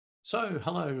So,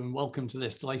 hello and welcome to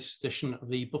this latest edition of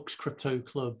the Books Crypto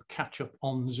Club catch-up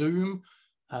on Zoom.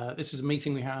 This is a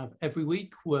meeting we have every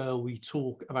week where we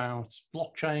talk about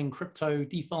blockchain, crypto,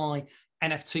 DeFi,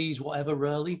 NFTs, whatever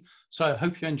really. So I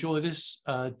hope you enjoy this.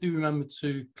 Do remember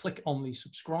to click on the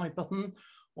subscribe button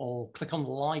or click on the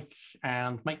like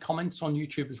and make comments on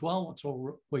YouTube as well. That's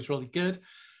always really good.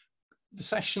 The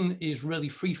session is really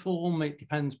freeform. It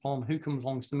depends upon who comes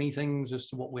along to the meetings as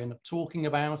to what we end up talking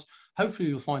about. Hopefully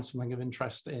you'll find something of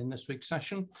interest in this week's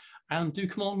session, and do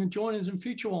come along and join us in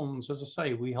future ones. As I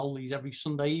say, we hold these every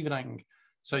Sunday evening,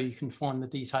 so you can find the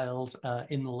details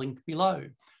in the link below.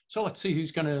 So let's see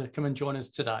who's going to come and join us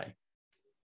today.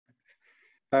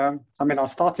 I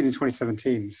started in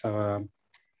 2017, so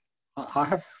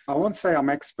I won't say I'm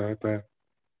expert, but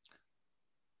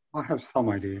I have some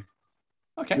idea.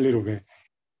 Okay. A little bit.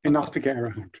 Enough to get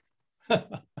around.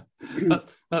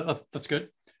 That's good.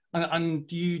 And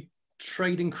do you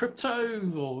trade in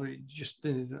crypto, or just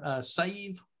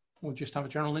save, or just have a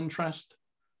general interest?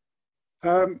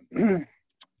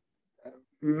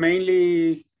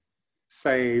 Mainly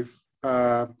save.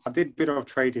 I did a bit of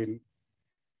trading.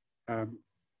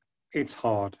 It's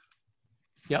hard.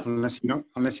 Yeah. Unless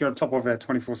you're on top of it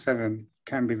 24/7,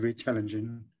 can be very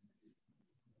challenging.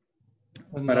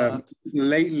 And, but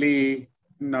lately,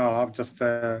 no, I've just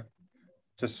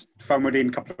FOMO'd in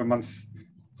a couple of months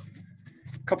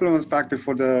back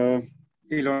before the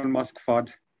Elon Musk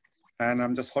FUD, and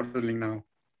I'm just hodling now.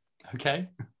 Okay.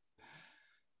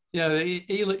 Yeah,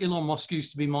 Elon Musk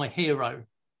used to be my hero.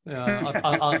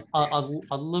 I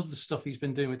love the stuff he's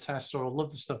been doing with Tesla. I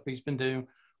love the stuff he's been doing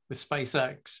with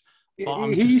SpaceX.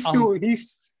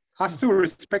 I still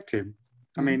respect him.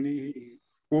 I mean,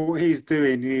 what he's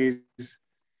doing is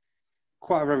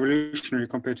quite revolutionary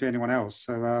compared to anyone else.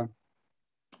 So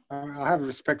I have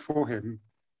respect for him.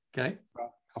 Okay.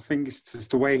 I think it's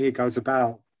just the way he goes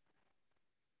about,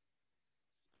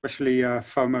 especially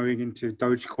FOMOing into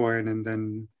Dogecoin and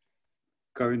then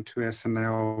going to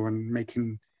SNL and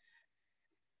making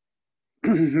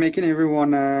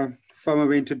everyone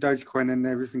FOMO into Dogecoin and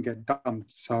everything get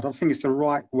dumped. So I don't think it's the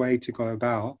right way to go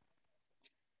about.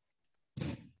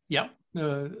 Yeah,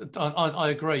 I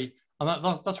agree. And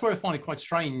that's where I find it quite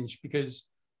strange, because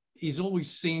he's always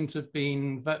seemed to have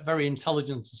been very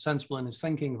intelligent and sensible in his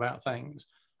thinking about things.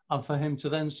 And for him to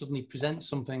then suddenly present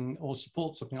something or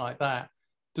support something like that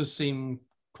does seem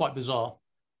quite bizarre.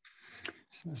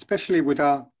 Especially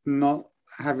without not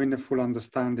having the full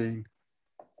understanding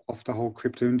of the whole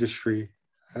crypto industry.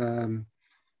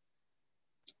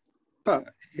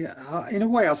 But yeah, in a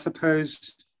way, I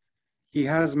suppose he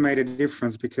has made a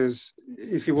difference, because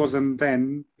if he wasn't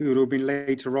then, it would have been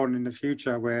later on in the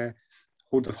future where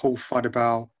the whole FUD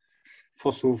about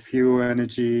fossil fuel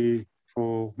energy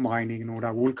for mining and all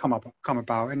that will come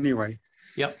about anyway.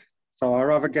 Yep. So I'd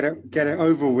rather get it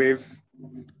over with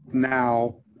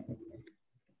now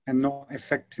and not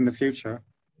affect in the future.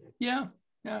 Yeah,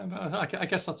 I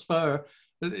guess that's fair.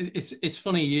 It's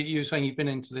funny, you're saying you've been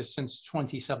into this since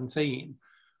 2017,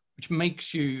 which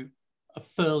makes you a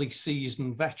fairly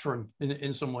seasoned veteran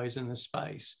in some ways in this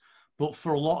space. But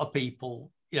for a lot of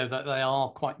people, that they are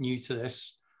quite new to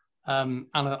this. And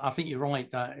I think you're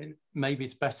right that maybe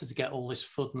it's better to get all this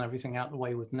FUD and everything out of the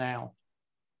way with now.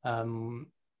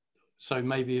 So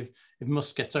maybe if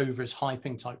Musk gets over his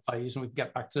hyping type phase and we can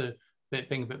get back to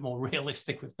being a bit more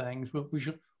realistic with things,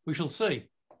 we shall see.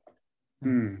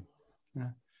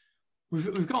 Yeah.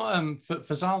 We've got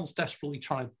Fazal's desperately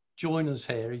trying to join us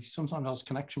here. He sometimes has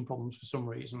connection problems for some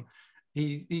reason.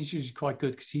 He's usually quite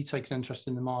good because he takes an interest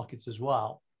in the markets as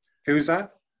well. Who's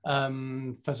that?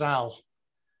 Fazal.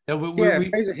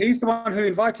 He's the one who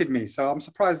invited me, so I'm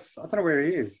surprised. I don't know where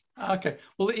he is. Okay.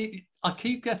 Well, I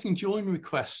keep getting join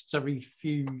requests every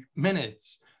few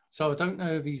minutes, so I don't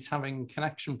know if he's having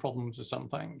connection problems or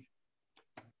something.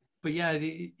 But yeah,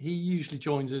 he usually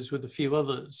joins us with a few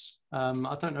others.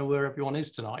 I don't know where everyone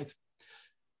is tonight.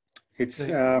 It's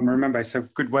remember, it's a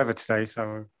good weather today,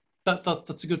 so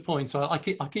that's a good point. So I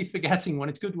keep forgetting when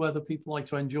it's good weather, people like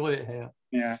to enjoy it here.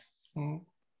 Yeah. So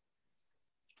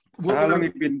how long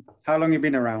you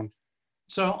been around?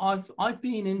 So I've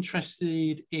been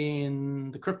interested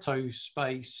in the crypto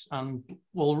space and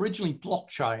originally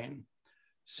blockchain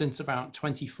since about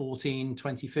 2014,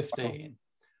 2015.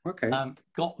 Oh, okay.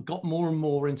 Got more and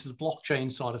more into the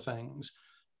blockchain side of things.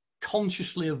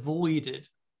 Consciously avoided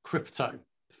crypto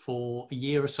for a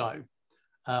year or so.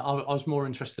 I was more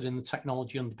interested in the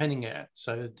technology underpinning it,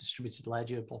 so distributed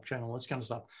ledger, blockchain, all this kind of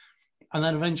stuff. And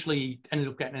then eventually ended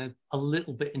up getting a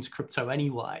little bit into crypto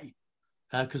anyway,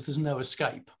 because there's no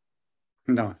escape.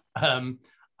 No.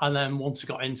 And then once I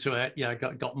got into it,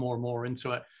 got more and more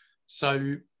into it.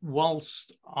 So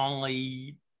whilst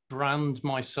I brand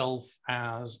myself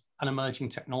as an emerging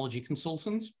technology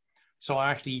consultant, so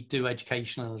I actually do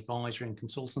educational advisory and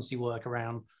consultancy work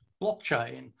around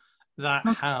blockchain, that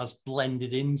has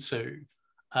blended into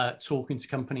talking to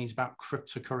companies about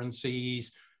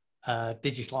cryptocurrencies,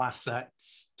 digital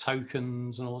assets,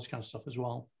 tokens, and all this kind of stuff as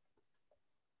well.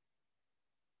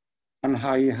 And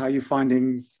how you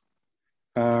finding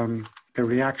the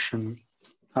reaction?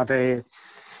 Are they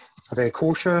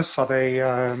cautious? Are they?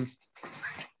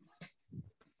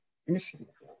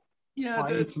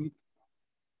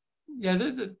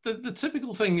 The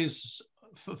typical thing is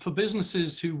for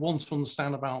businesses who want to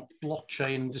understand about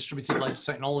blockchain and distributed ledger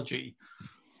technology,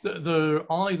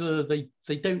 they're either they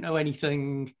don't know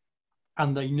anything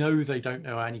and they know they don't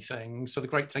know anything. So the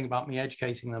great thing about me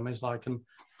educating them is I can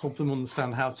help them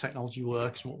understand how technology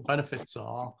works and what the benefits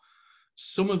are.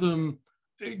 Some of them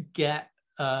get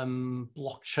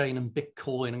blockchain and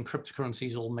Bitcoin and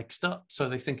cryptocurrencies all mixed up. So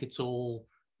they think it's all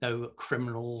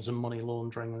criminals and money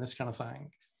laundering and this kind of thing.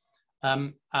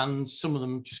 And some of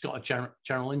them just got a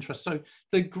general interest. So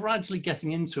they're gradually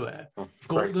getting into it.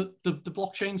 But the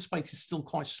blockchain space is still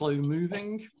quite slow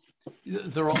moving.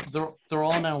 There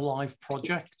are now live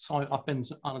projects. I've been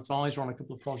an advisor on a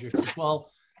couple of projects as well.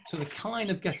 So they're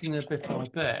kind of getting there bit by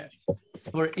bit,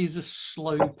 but it is a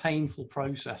slow, painful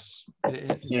process in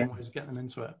some ways of getting them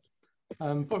into it.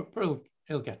 But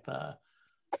he'll get there.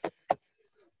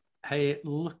 Hey, it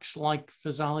looks like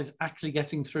Fazal is actually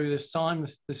getting through this time.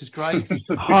 This is great.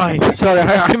 Hi, sorry,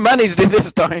 I managed it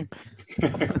this time.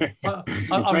 I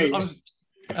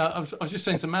was just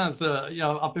saying to Maz that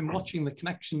I've been watching the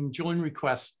connection join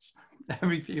requests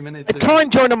every few minutes. I try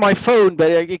and join on my phone,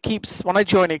 but it keeps when I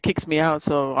join, it kicks me out.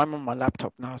 So I'm on my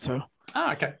laptop now. So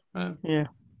okay, yeah,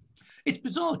 it's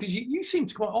bizarre because you seem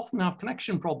to quite often have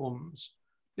connection problems.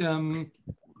 I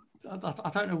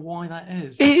don't know why that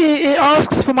is. It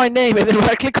asks for my name, and then when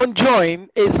I click on join,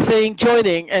 it's saying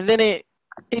joining, and then it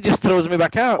just throws me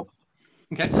back out.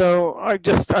 Okay. So I've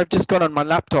just gone on my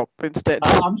laptop instead.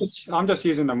 I'm just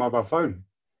using the mobile phone.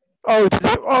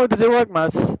 Does it work,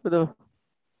 Maz? With a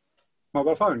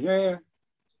mobile phone? Yeah.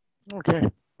 Okay.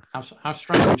 How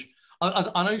strange.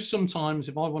 I know sometimes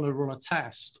if I want to run a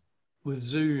test with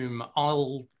Zoom,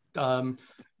 I'll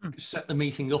set the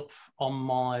meeting up on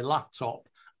my laptop,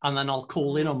 and then I'll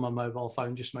call in on my mobile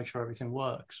phone just to make sure everything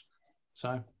works.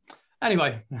 So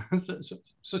anyway,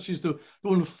 such is the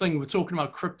wonderful thing. We're talking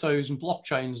about cryptos and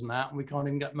blockchains and that, and we can't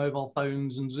even get mobile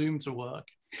phones and Zoom to work.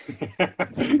 Give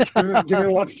me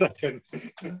 1 second.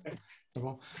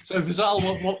 So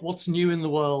Fazal, what's new in the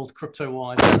world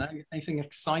crypto-wise? Anything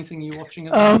exciting you're watching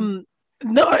at the moment?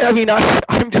 No, I mean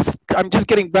I'm just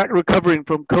getting back recovering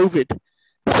from COVID,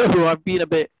 so I've been a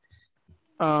bit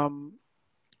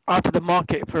out of the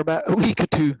market for about a week or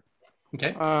two.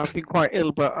 Okay. I've been quite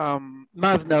ill, but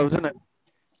Maz knows, isn't it?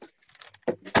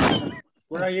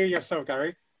 Where are you yourself,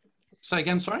 Gary? Say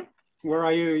again, sorry? Where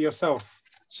are you yourself?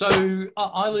 So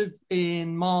I live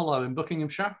in Marlow in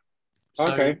Buckinghamshire.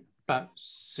 So okay. About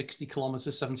 60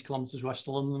 kilometres, 70 kilometres west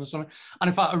of London or something. And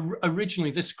in fact,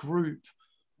 originally this group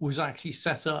was actually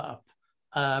set up.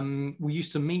 We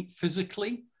used to meet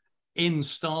physically in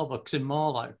Starbucks in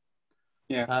Marlow.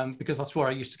 Yeah. Because that's where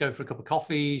I used to go for a cup of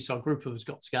coffee. So a group of us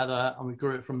got together and we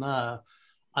grew it from there.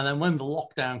 And then when the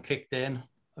lockdown kicked in,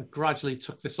 I gradually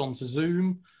took this onto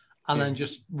Zoom and then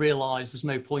just realized there's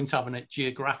no point having it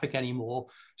geographic anymore.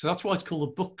 So that's why it's called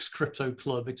the Books Crypto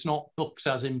Club. It's not books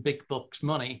as in big bucks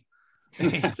money.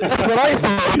 That's what I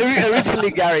thought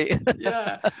originally, Gary.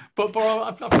 Yeah, but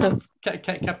I've kept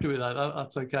it with that.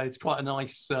 That's okay. It's quite a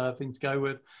nice thing to go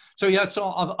with. So yeah, so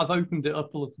I've opened it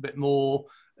up a little bit more.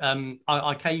 I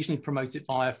occasionally promote it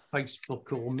via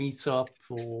Facebook or Meetup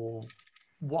or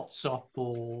WhatsApp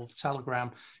or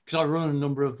Telegram because I run a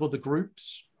number of other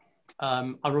groups.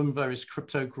 I run various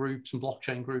crypto groups and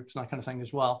blockchain groups and that kind of thing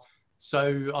as well.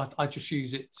 So I just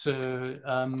use it to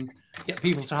get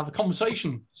people to have a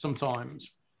conversation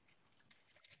sometimes.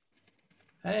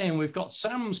 Hey, and we've got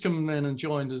Sam's coming in and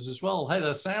joined us as well. Hey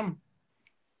there, Sam.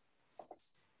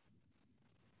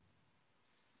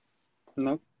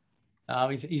 No. Oh,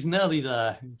 he's nearly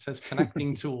there. It says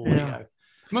connecting to audio.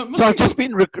 Yeah. So I've just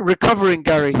been recovering,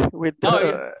 Gary. With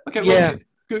okay. Well, yeah.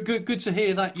 Good to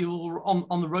hear that you're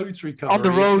on the road to recovery. On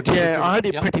the road, yeah. I had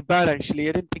it pretty bad actually.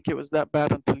 I didn't think it was that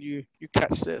bad until you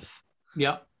catch this.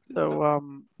 Yeah. So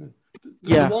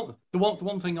the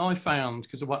one thing I found,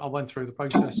 because I went through the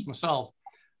process myself,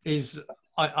 is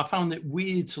I found it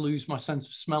weird to lose my sense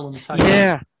of smell and taste.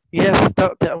 Yeah. Yes,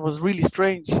 that was really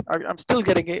strange. I'm still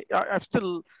getting it. I've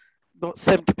still got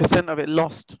 70% of it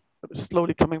lost, but it's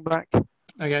slowly coming back.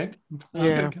 Okay.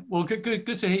 Yeah. Good. Well, good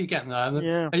to hear you getting there.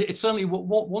 Yeah. It's certainly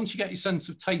what once you get your sense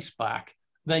of taste back,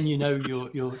 then you know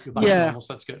you're back to Yeah. normal.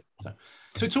 So that's good.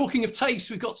 So talking of taste,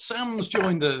 we've got Sam's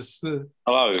joined us.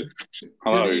 Hello.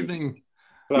 Hello. Good evening.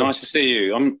 Nice to see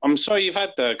you. I'm sorry you've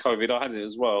had the COVID. I had it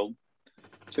as well.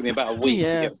 It took me about a week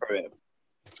to get through it.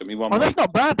 It took me 1 week. That's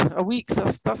not bad. A week.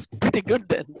 That's pretty good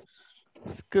then.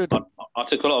 It's good. I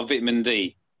took a lot of vitamin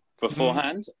D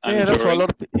beforehand and that's during. what a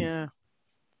lot of people, yeah.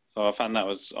 So I found that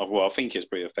was I think it's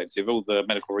pretty effective. All the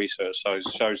medical research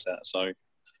shows that. So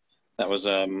that was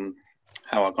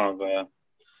how I kind of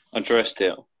addressed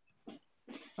it.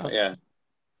 Yeah.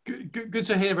 Good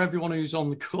to hear everyone who's on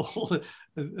the call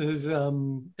is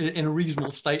in a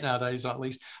reasonable state nowadays, at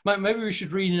least. Maybe we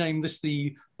should rename this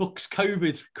the Books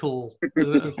COVID call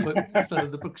instead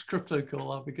of the Books Crypto call.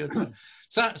 That'd be good.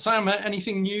 So, Sam,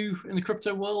 anything new in the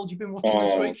crypto world you've been watching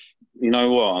this week? You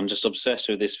know what? I'm just obsessed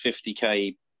with this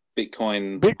 50K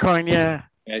Bitcoin. Yeah.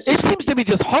 It seems to be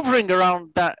just hovering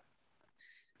around that.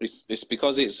 It's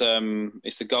because it's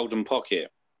the golden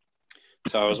pocket.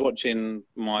 So I was watching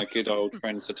my good old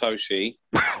friend Satoshi,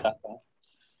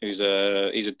 he's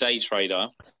a day trader,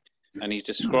 and he's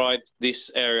described this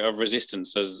area of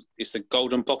resistance as it's the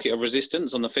golden pocket of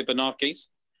resistance on the Fibonacci's.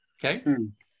 Okay.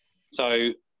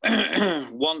 So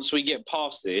once we get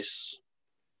past this,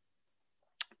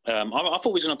 I thought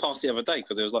we were going to pass the other day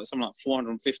because there was like something like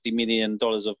 $450 million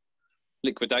of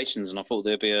liquidations, and I thought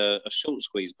there'd be a short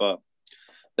squeeze, but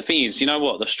the thing is, you know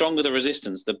what? The stronger the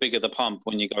resistance, the bigger the pump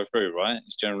when you go through, right?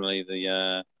 It's generally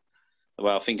the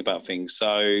way I think about things.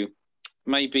 So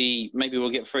maybe we'll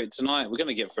get through it tonight. We're going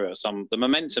to get through it. The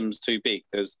momentum's too big.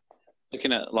 There's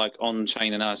looking at like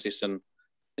on-chain analysis and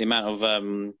the amount of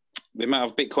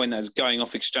Bitcoin that is going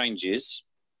off exchanges.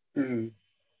 The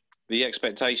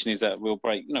expectation is that we'll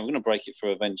break. We're going to break it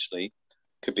through eventually.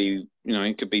 Could be,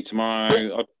 it could be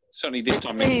tomorrow. Certainly this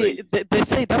time. They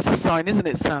say that's a sign, isn't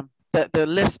it, Sam? That the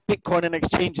less Bitcoin in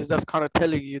exchanges, that's kind of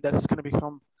telling you that it's going to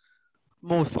become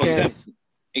more scarce.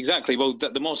 Exactly. Well,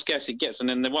 the more scarce it gets, and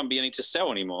then there won't be any to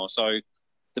sell anymore. So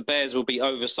the bears will be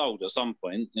oversold at some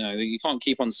point. You can't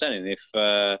keep on selling if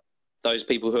those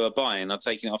people who are buying are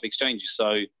taking it off exchanges.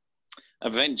 So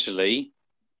eventually,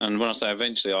 and when I say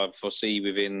eventually, I foresee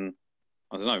within,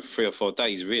 3 or 4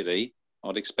 days, really,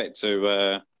 I'd expect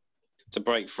to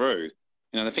break through.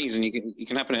 The things, and you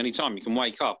can happen at any time. You can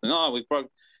wake up and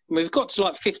we've got to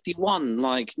like 51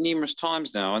 like numerous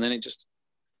times now, and then it just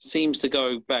seems to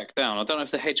go back down. I don't know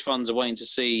if the hedge funds are waiting to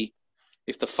see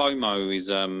if the FOMO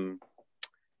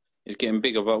is getting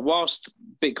bigger. But whilst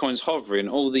Bitcoin's hovering,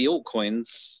 all the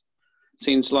altcoins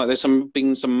seems like there's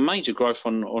been some major growth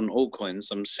on altcoins,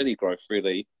 some silly growth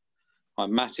really. Like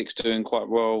Matic's doing quite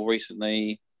well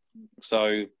recently. So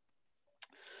I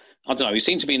don't know. We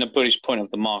seem to be in a bullish point of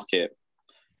the market.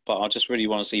 But I just really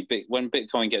want to see when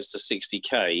Bitcoin gets to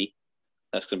 60K,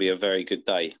 that's going to be a very good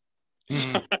day.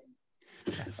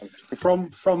 From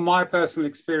my personal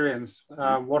experience,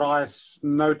 what I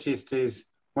noticed is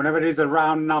whenever it is a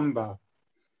round number,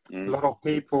 a lot of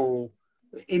people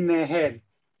in their head,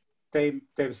 they've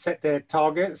set their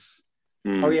targets.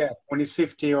 Oh yeah, when it's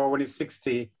 50 or when it's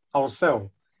 60, I'll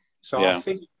sell. So I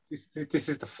think this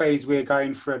is the phase we're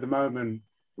going through at the moment.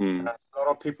 A lot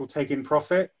of people taking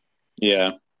profit.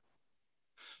 Yeah.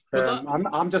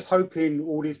 I'm just hoping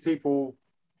all these people,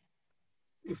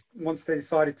 if once they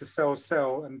decided to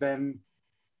sell, and then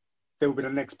there will be the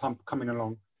next pump coming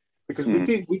along, because we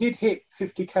did hit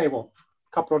 50K a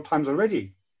couple of times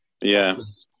already. Yeah.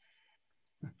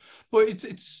 But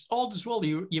it's odd as well.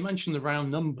 You mentioned the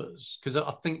round numbers, because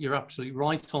I think you're absolutely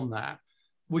right on that,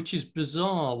 which is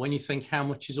bizarre when you think how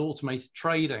much is automated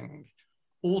trading.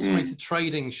 Automated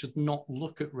trading should not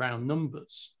look at round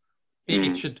numbers.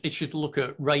 It should look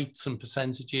at rates and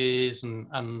percentages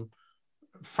and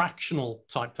fractional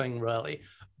type thing, really.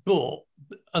 But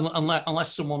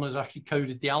unless someone has actually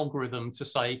coded the algorithm to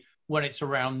say when it's a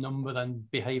round number, then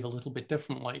behave a little bit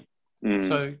differently.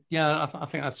 So yeah, I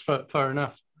think that's fair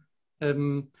enough. But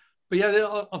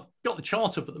yeah, I've got the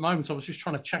chart up at the moment. So I was just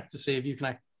trying to check to see if you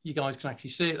guys can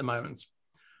actually see it at the moment.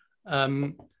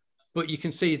 But you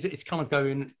can see it's kind of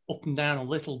going up and down a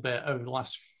little bit over the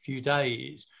last few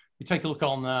days. You take a look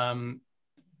on,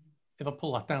 if I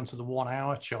pull that down to the 1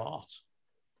 hour chart,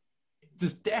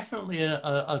 there's definitely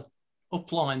a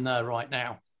upline there right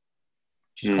now,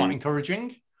 which is quite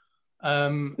encouraging.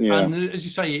 And as you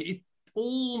say, it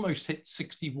almost hit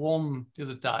 61 the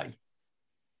other day.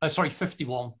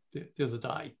 51 the other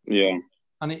day. Yeah.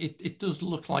 And it does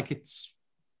look like it's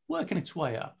working its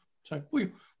way up. So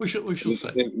we shall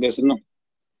see.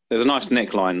 There's a nice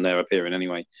neckline there appearing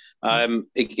anyway.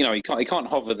 It can't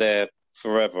hover there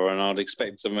forever, and I'd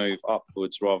expect to move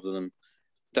upwards rather than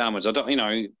downwards. I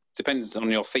don't, depends on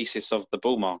your thesis of the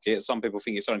bull market. Some people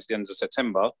think it's only to the end of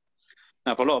September.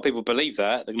 Now, if a lot of people believe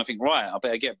that, they're going to think, right, I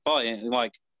better get buying,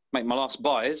 like make my last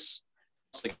buys,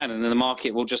 and then the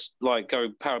market will just like go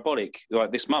parabolic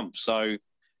like this month. So,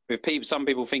 with some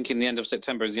people thinking the end of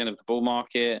September is the end of the bull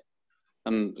market,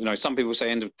 and some people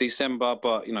say end of December,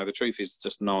 but the truth is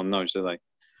just no one knows, do they?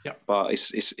 Yeah. But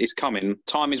it's coming.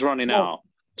 Time is running out.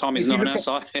 Time is not on our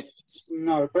side.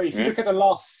 No, but if you look at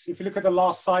the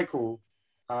last cycle,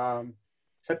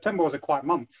 September was a quiet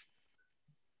month.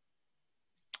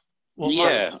 Well,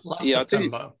 last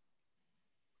September.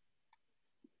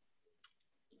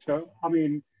 So, I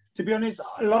mean, to be honest,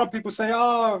 a lot of people say,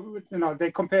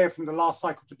 they compare from the last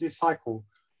cycle to this cycle.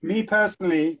 Me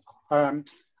personally,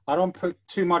 I don't put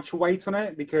too much weight on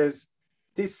it because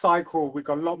this cycle, we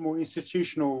got a lot more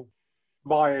institutional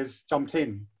buyers jumped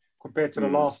in compared to the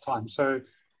last time. So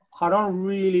I don't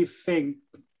really think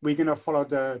we're going to follow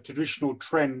the traditional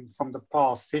trend from the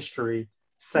past history,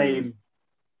 same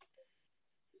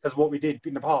as what we did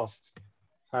in the past.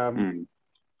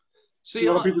 See,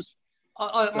 a lot of people...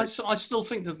 I still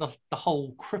think that the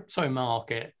whole crypto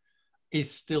market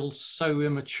is still so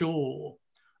immature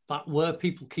that where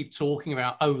people keep talking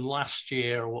about, last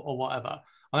year or whatever.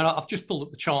 I mean, I've just pulled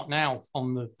up the chart now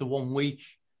on the 1 week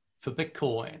for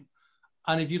Bitcoin.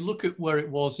 And if you look at where it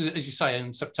was, as you say,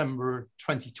 in September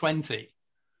 2020,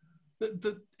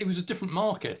 it was a different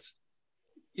market.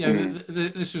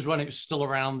 This was when it was still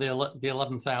around the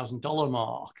 $11,000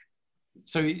 mark.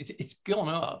 So it's gone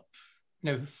up,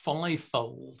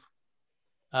 fivefold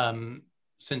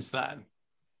since then.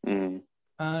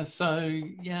 So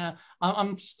yeah,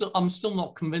 I'm still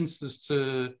not convinced as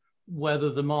to whether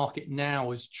the market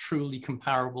now is truly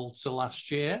comparable to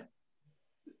last year.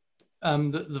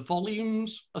 The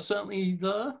volumes are certainly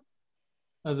there.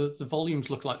 The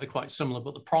volumes look like they're quite similar,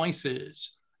 but the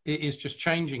prices, it is just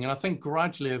changing. And I think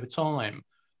gradually over time,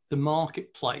 the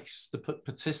marketplace, the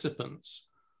participants,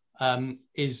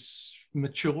 is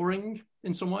maturing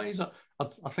in some ways.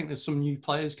 I think there's some new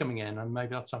players coming in, and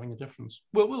maybe that's having a difference.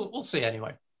 We'll see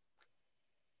anyway.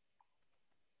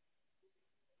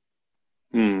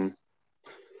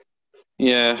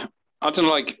 Yeah, I don't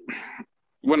know, like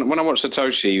when I watched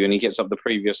Satoshi and he gets up the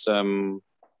previous bull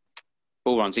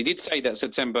runs, he did say that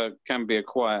September can be a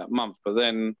quiet month, but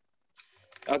then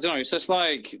I don't know. It's just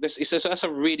like this. That's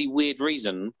a really weird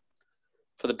reason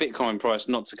for the Bitcoin price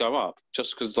not to go up,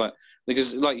 just because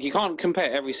you can't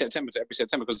compare every September to every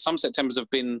September, because some Septembers have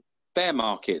been bear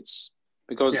markets,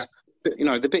 because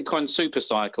the Bitcoin super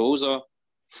cycles are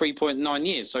 3.9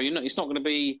 years, so it's not going to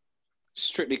be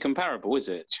strictly comparable, is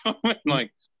it?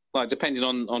 like depending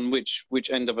on which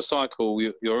end of a cycle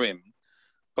you're in.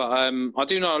 But I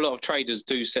do know a lot of traders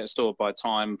do set store by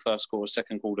time, first quarter,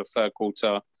 second quarter, third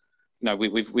quarter.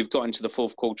 We've got into the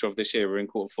fourth quarter of this year. We're in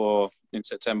quarter 4 in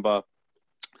September.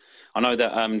 I know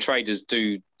that traders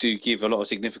do give a lot of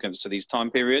significance to these time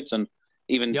periods, and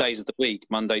even days of the week,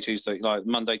 Monday, Tuesday, like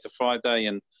Monday to Friday,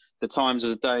 and the times of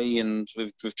the day, and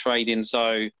with trading.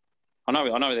 So I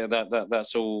know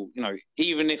that's all.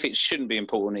 Even if it shouldn't be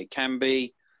important, it can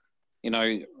be.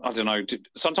 I don't know.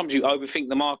 Sometimes you overthink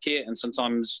the market, and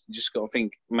sometimes you just got to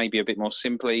think maybe a bit more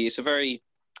simply. It's a very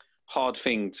hard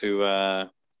thing to.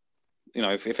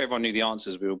 If everyone knew the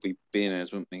answers, we would be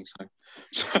billionaires, wouldn't we? So.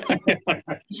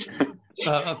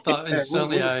 That is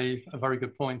certainly a very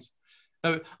good point.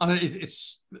 I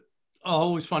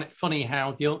always find it funny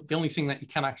how the only thing that you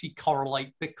can actually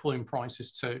correlate Bitcoin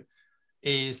prices to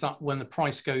is that when the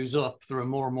price goes up, there are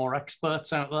more and more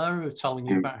experts out there who are telling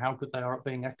you about how good they are at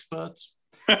being experts.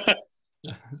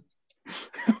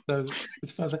 So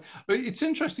it's further. But it's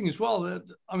interesting as well.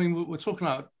 I mean, we're talking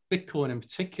about Bitcoin in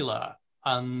particular,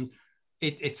 and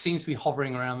it seems to be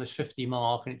hovering around this 50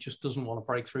 mark, and it just doesn't want to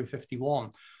break through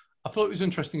 51. I thought it was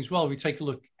interesting as well. We take a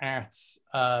look at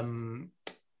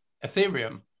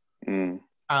Ethereum,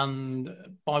 and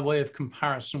by way of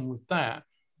comparison with that,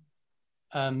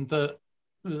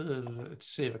 let's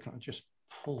see if I can just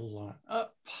pull that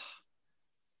up.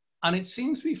 And it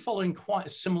seems to be following quite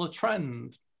a similar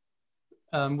trend,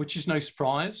 which is no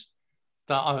surprise.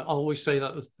 That I always say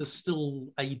that there's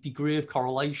still a degree of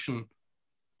correlation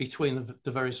between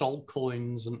the various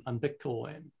altcoins and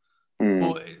Bitcoin.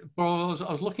 But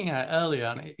I was looking at it earlier,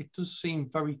 and it does seem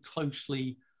very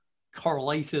closely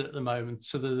correlated at the moment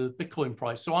to the Bitcoin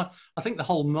price. So I think the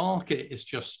whole market is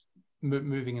just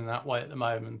moving in that way at the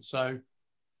moment. So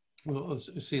we'll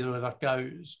see where that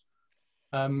goes.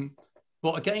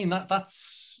 But again,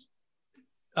 that's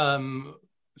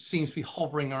seems to be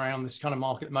hovering around this kind of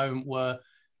market at the moment where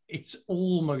it's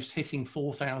almost hitting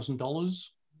 $4,000.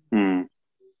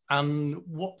 And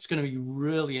what's going to be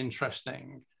really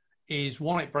interesting is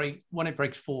when it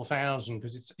breaks 4,000,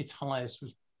 because its highest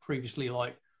was previously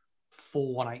like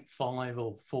 4,185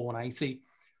 or 4,180.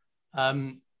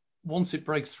 Once it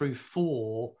breaks through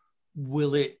 4,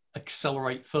 will it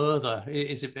accelerate further?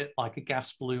 Is it a bit like a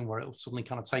gas balloon where it'll suddenly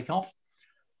kind of take off?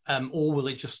 Or will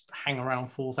it just hang around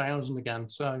 4,000 again?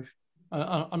 So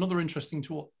another interesting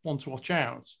one to watch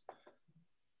out,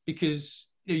 because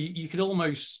you could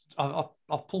almost,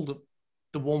 I've pulled up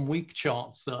the 1 week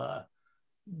charts there.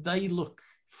 They look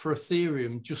for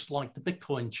Ethereum just like the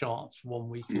Bitcoin charts for 1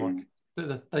 week.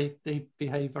 Look, they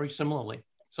behave very similarly.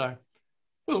 So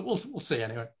we'll see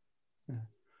anyway. Yeah.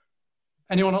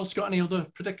 Anyone else got any other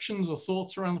predictions or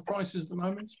thoughts around the prices at the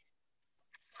moment?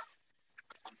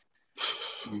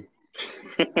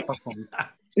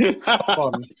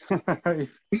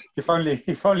 if only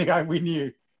we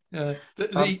knew.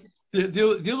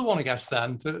 The other one, I guess,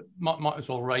 then that might as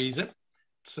well raise it.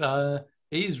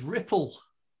 Is Ripple,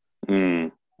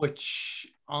 which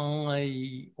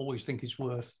I always think is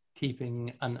worth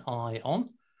keeping an eye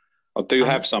on. I do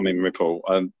have some in Ripple.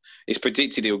 It's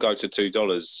predicted it'll go to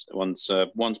 $2 once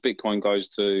Bitcoin goes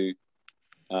to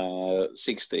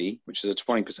 60, which is a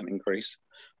 20% increase.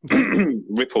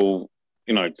 Ripple,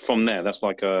 from there, that's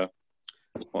like a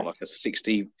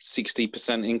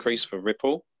 60% increase for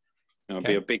Ripple. It'll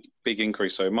be a big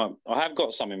increase. So I have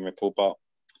got some in Ripple, but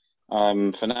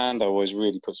Fernando always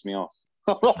really puts me off.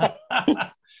 He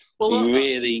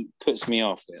really puts me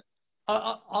off.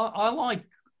 I like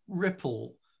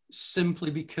Ripple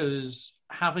simply because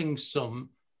having some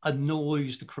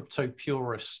annoys the crypto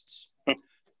purists.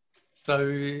 So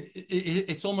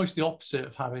it's almost the opposite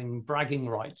of having bragging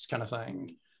rights kind of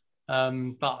thing.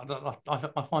 But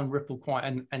I find Ripple quite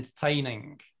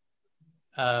entertaining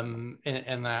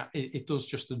in that it does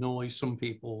just annoy some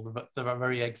people, the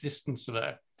very existence of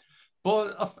it.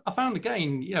 But I found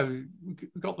again, we've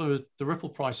got the Ripple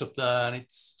price up there and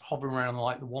it's hovering around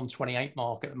like the 128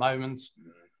 mark at the moment.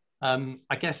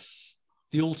 I guess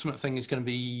the ultimate thing is going to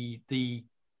be the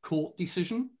court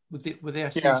decision with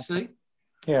the SEC.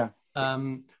 Yeah.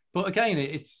 But again,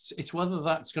 it's whether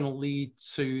that's going to lead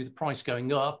to the price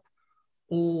going up,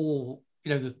 or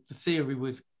the theory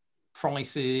with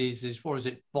prices is, what is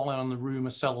it, buy on the rumor,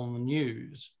 sell on the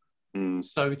news.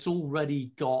 So it's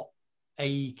already got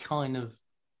a kind of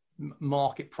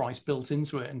market price built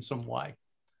into it in some way.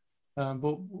 But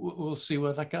we'll see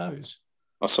where that goes.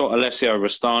 I saw Alessio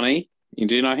Rastani.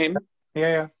 Do you know him?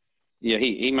 Yeah. Yeah,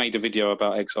 he made a video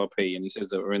about XRP, and he says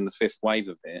that we're in the 5th wave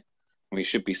of it. We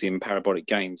should be seeing parabolic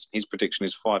gains. His prediction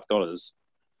is $5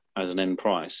 as an end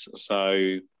price.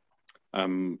 So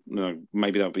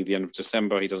maybe that'll be the end of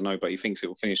December. He doesn't know, but he thinks it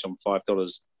will finish on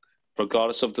 $5,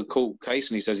 regardless of the court case.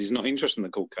 And he says he's not interested in the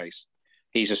court case.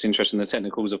 He's just interested in the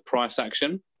technicals of price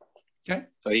action. Okay.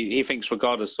 So he thinks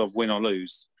regardless of win or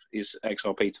lose, is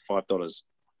XRP to $5.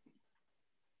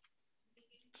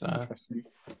 So interesting.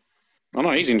 I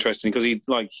know he's interesting because he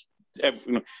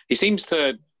seems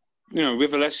to,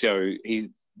 with Alessio, he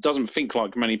doesn't think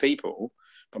like many people,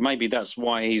 but maybe that's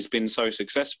why he's been so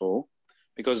successful.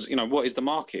 Because what is the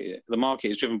market? The market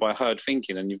is driven by herd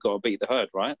thinking, and you've got to beat the herd,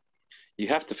 right? You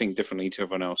have to think differently to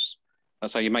everyone else.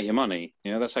 That's how you make your money.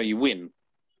 That's how you win.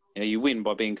 You win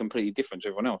by being completely different to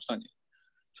everyone else, don't you?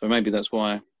 So maybe that's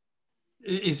why.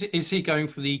 Is he going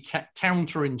for the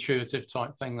counterintuitive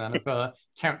type thing then, of a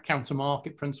counter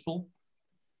market principle?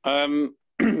 I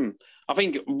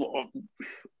think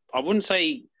I wouldn't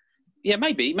say. Yeah,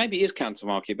 maybe it is counter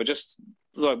market, but just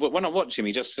like when I watch him,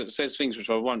 he just says things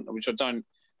which I don't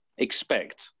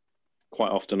expect quite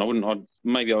often.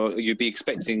 You'd be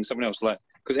expecting someone else, like,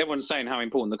 because everyone's saying how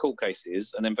important the court case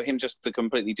is, and then for him just to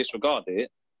completely disregard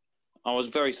it, I was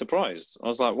very surprised. I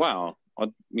was like, wow,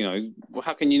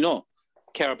 how can you not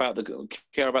care about the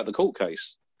court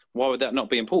case? Why would that not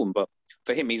be important? But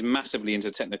for him, he's massively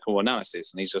into technical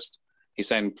analysis, and he's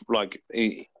saying, like,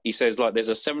 he says, like, there's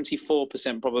a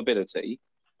 74% probability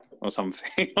or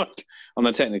something like on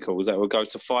the technicals that will go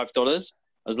to $5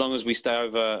 as long as we stay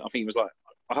over. I think it was like,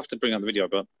 I'll have to bring up the video,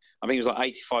 but I think it was like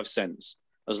 85 cents.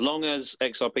 As long as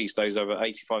XRP stays over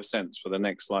 85 cents for the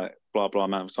next like blah blah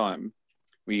amount of time,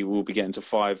 we will be getting to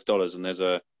 $5, and there's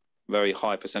a very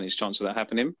high percentage chance of that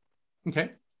happening.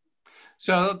 Okay.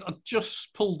 So I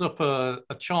just pulled up a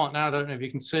chart now. I don't know if you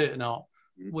can see it or not,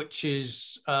 which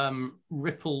is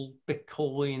Ripple,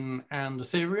 Bitcoin, and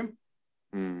Ethereum.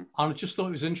 And I just thought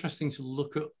it was interesting to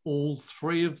look at all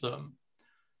three of them.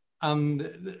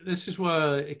 this is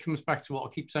where it comes back to what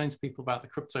I keep saying to people about the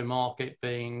crypto market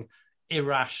being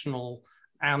irrational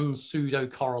and pseudo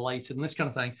correlated and this kind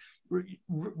of thing.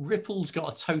 Ripple's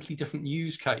got a totally different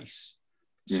use case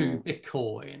to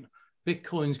Bitcoin.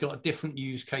 Bitcoin's got a different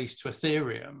use case to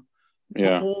Ethereum.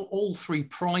 Yeah. But all three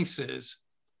prices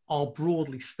are,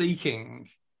 broadly speaking,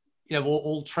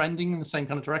 all trending in the same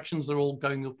kind of directions. They're all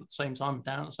going up at the same time and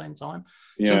down at the same time.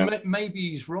 Yeah. So maybe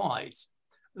he's right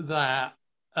that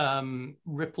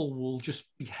Ripple will just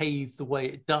behave the way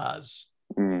it does,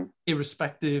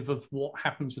 irrespective of what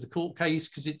happens with the court case,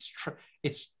 because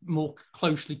it's more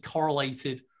closely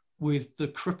correlated with the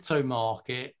crypto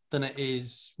market than it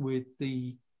is with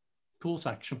the court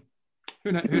action.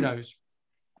 Who knows?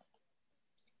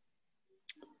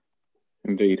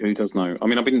 Indeed, who does know? I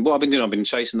mean, I've been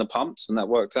chasing the pumps, and that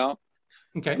worked out.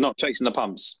 Okay. Not chasing the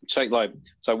pumps.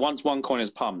 So once one coin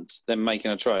is pumped, then making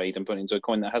a trade and putting it into a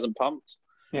coin that hasn't pumped.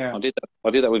 Yeah. I did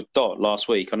that with DOT last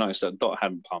week. I noticed that DOT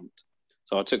hadn't pumped,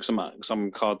 so I took some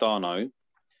Cardano,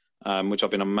 which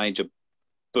I've been a major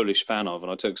bullish fan of,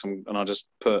 and I took some, and I just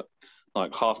put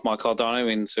like half my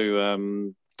Cardano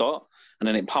into DOT, and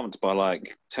then it pumped by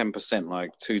like 10%, like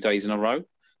 2 days in a row.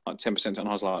 Like 10%, and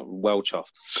I was like, well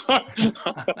chuffed. I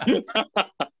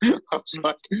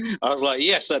was like,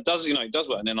 yes, that does, it does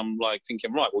work. And then I'm like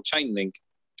thinking, right, well, Chainlink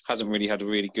hasn't really had a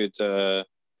really good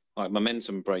like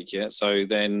momentum break yet. So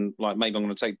then, like, maybe I'm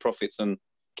going to take profits and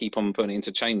keep on putting it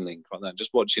into Chainlink like that.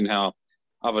 Just watching how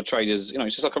other traders,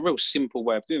 it's just like a real simple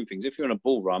way of doing things. If you're in a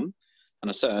bull run and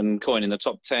a certain coin in the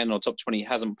top 10 or top 20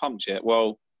 hasn't pumped yet,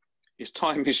 well, its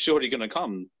time is surely going to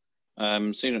come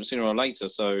sooner or later.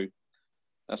 So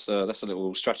that's a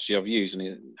little strategy I've used, and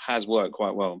it has worked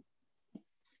quite well.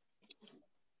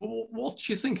 What's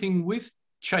your thinking with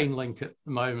Chainlink at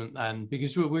the moment then?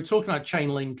 Because we're talking about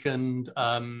Chainlink and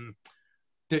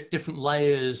different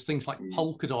layers, things like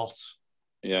Polkadot,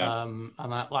 and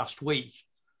that last week,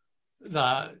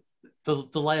 that the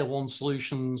layer 1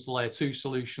 solutions, the layer 2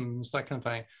 solutions, that kind of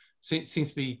thing, seems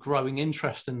to be growing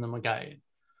interest in them again.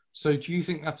 So do you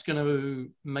think that's going to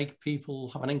make people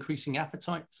have an increasing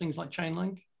appetite for things like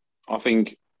Chainlink? I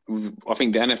think the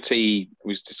NFT,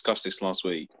 we discussed this last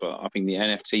week, but I think the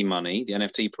NFT money, the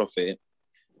NFT profit,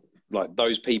 like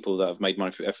those people that have made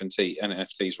money through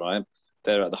NFTs, right?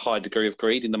 They're at the high degree of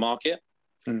greed in the market.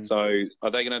 So are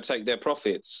they going to take their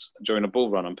profits during a bull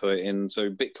run and put it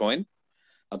into Bitcoin?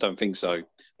 I don't think so.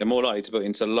 They're more likely to put it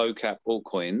into low cap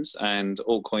altcoins and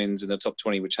altcoins in the top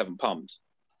 20 which haven't pumped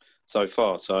so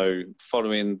far. So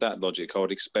following that logic, I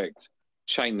would expect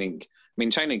Chainlink. I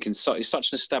mean, Chainlink is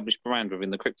such an established brand within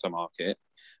the crypto market.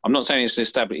 I'm not saying it's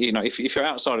established. If you're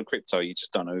outside of crypto, you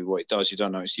just don't know what it does. You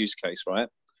don't know its use case, right?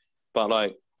 But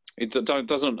like,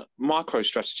 doesn't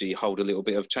MicroStrategy hold a little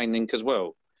bit of Chainlink as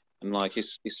well? And like,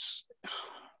 is it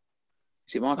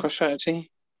MicroStrategy?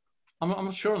 I'm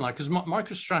not sure on that, because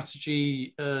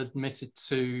MicroStrategy admitted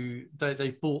to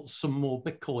they've bought some more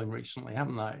Bitcoin recently,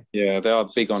 haven't they? Yeah, they are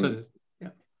big on. So, yeah.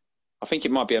 I think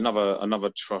it might be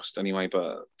another trust anyway,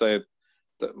 but they're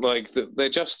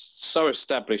just so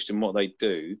established in what they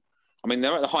do. I mean,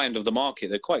 they're at the high end of the market.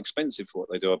 They're quite expensive for what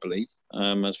they do, I believe.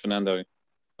 As Fernando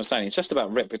was saying, it's just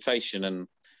about reputation and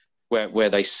where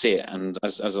they sit and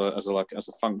as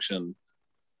a function.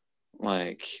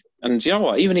 Like, and you know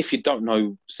what? Even if you don't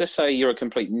know, let's say you're a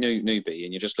complete newbie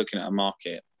and you're just looking at a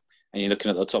market and you're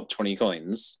looking at the top 20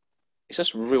 coins, it's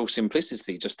just real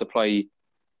simplicity just to play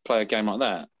a game like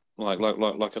that.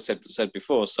 Like I said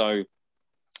before. So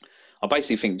I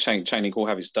basically think Chainlink will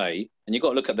have its day, and you've got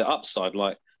to look at the upside.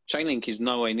 Like, Chainlink is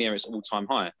nowhere near its all-time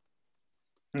high.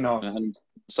 No. And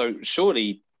so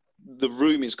surely the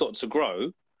room it's got to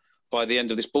grow by the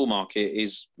end of this bull market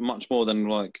is much more than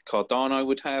like Cardano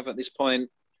would have at this point.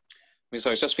 I mean,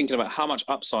 so it's just thinking about how much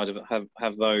upside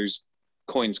have those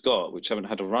coins got, which haven't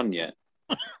had a run yet.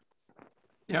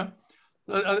 Yeah,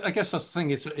 I guess that's the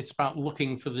thing. It's about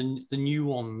looking for the new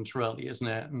ones, really, isn't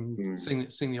it? And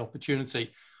seeing the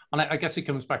opportunity. And I guess it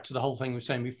comes back to the whole thing we were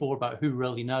saying before about who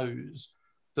really knows,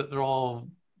 that there are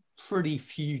pretty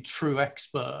few true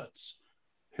experts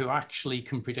who actually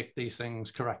can predict these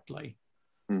things correctly.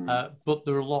 But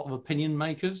there are a lot of opinion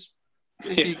makers.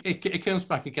 It comes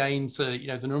back again to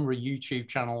the number of YouTube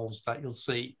channels that you'll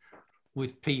see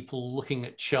with people looking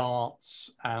at charts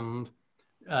and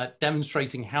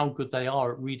demonstrating how good they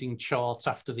are at reading charts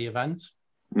after the event,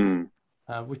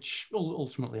 which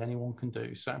ultimately anyone can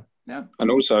do. So yeah.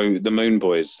 And also the Moon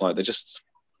Boys, like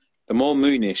the more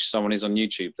moonish someone is on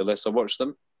YouTube, the less I watch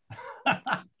them.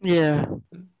 Yeah.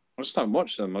 I just don't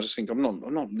watch them. I just think I'm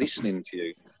not listening to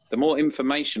you. The more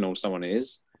informational someone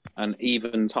is and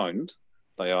even toned,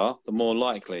 they are, the more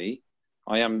likely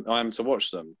I am to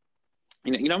watch them.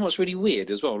 You know what's really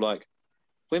weird as well? Like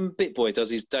when BitBoy does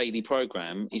his daily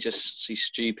program, he's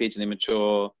stupid and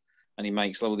immature, and he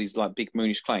makes all these like big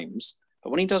moonish claims. But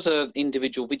when he does an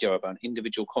individual video about an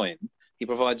individual coin, he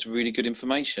provides really good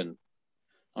information.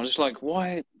 I'm just like,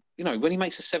 why? You know, when he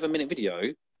makes a 7-minute video,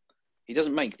 he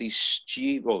doesn't make these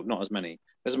stupid, well, not as many,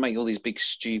 doesn't make all these big,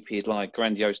 stupid, like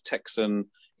grandiose Texan,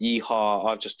 yeehaw,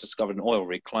 I've just discovered an oil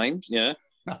rig claims. Yeah.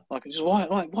 Like, just why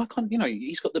can't, you know,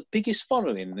 he's got the biggest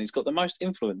following and he's got the most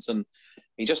influence and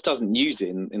he just doesn't use it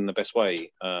in the best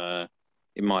way,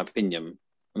 in my opinion.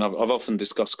 And I've often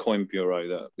discussed Coin Bureau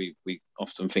that we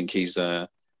often think he's one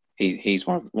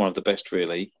of the best,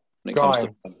 really, when it comes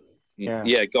to.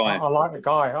 Yeah, Guy. I like the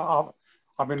guy.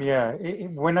 I mean, yeah,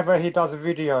 whenever he does a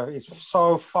video, it's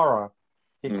so thorough.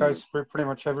 He goes through pretty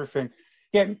much everything.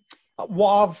 Yeah,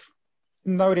 what I've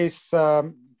noticed,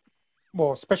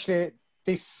 well, especially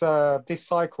this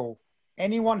cycle,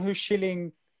 anyone who's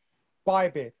shilling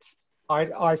Bybit,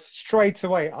 I straight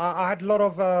away, I had a lot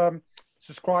of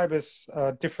subscribers,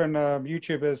 different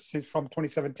YouTubers since from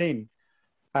 2017,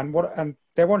 and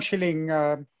they weren't shilling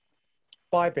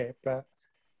Bybit, but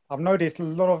I've noticed a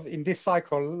lot of, in this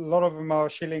cycle, a lot of them are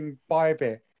shilling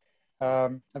Bybit.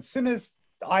 As soon as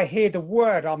I hear the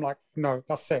word, I'm like, no,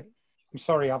 that's it. I'm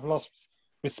sorry, I've lost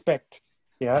respect.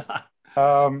 Yeah.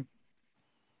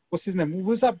 What's his name?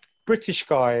 Who's that British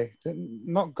guy?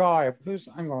 Not Guy.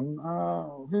 Hang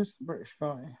on. Who's the British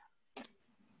guy?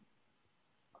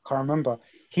 I can't remember.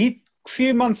 A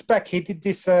few months back, he did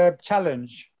this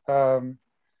challenge,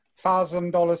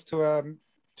 $1,000 to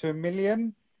 $1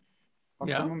 million. I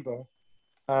can't remember.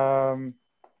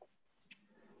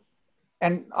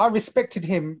 And I respected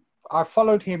him. I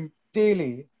followed him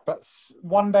dearly. But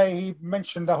one day he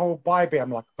mentioned the whole Bybit.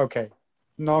 I'm like, okay,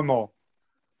 no more.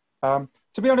 To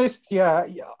be honest, yeah,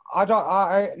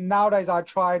 nowadays I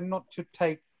try not to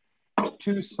take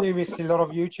too seriously a lot of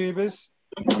YouTubers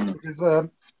because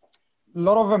a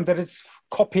lot of them that is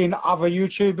copying other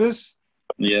YouTubers.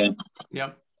 Yeah.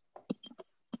 Yep.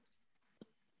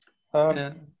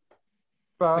 Yeah.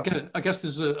 I guess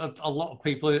there's a lot of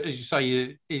people, as you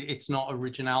say, it's not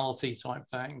originality type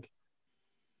thing.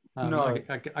 No.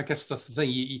 I guess that's the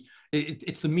thing.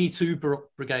 It's the Me Too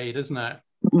brigade, isn't it?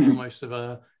 Almost of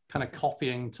a kind of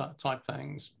copying type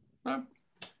things. No?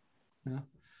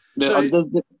 Yeah.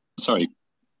 Sorry.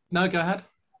 No, go ahead.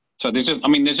 So there's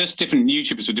just different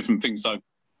YouTubers with different things. So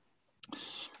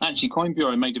actually, Coin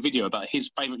Bureau made a video about his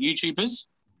favorite YouTubers.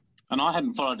 And I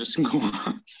hadn't followed a single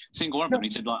one of them. He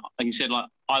said,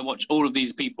 I watch all of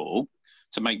these people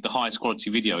to make the highest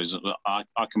quality videos that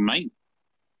I can make.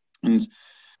 And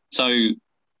so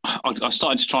I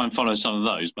started to try and follow some of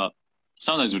those, but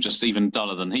some of those were just even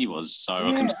duller than he was. So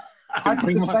yeah, I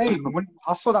did the same. When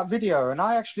I saw that video and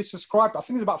I actually subscribed, I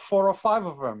think there's about 4 or 5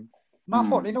 of them. And I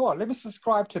thought, you know what, let me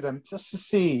subscribe to them just to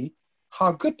see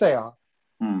how good they are.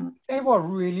 They were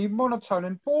really monotone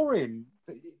and boring.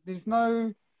 There's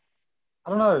no... I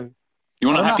don't know. You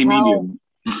want a happy medium.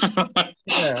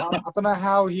 Yeah, I don't know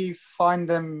how he find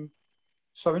them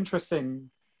so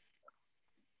interesting.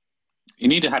 You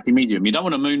need a happy medium. You don't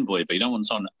want a moon boy, but you don't want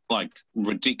someone like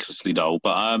ridiculously dull.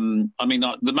 But I mean,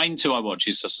 the main two I watch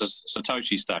is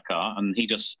Satoshi Stacker, and he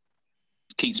just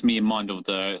keeps me in mind of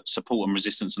the support and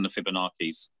resistance and the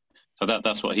Fibonacci's. So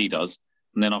that's what he does.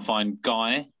 And then I find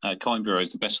Guy at Coin Bureau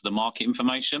is the best with the market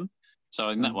information. So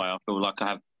in that way, I feel like I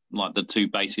have like the two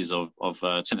bases of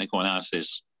technical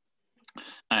analysis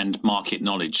and market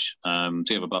knowledge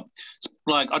together. But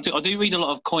like I do read a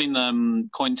lot of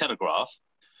Coin Telegraph,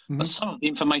 but some of the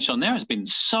information on there has been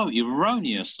so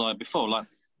erroneous. Like before, like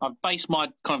I've based my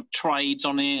kind of trades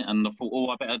on it, and I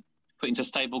thought, I better put into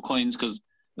stable coins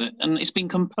and it's been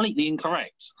completely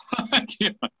incorrect.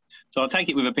 So I take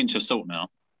it with a pinch of salt now.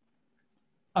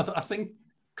 I think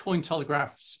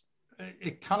Cointelegraph's,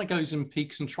 it kind of goes in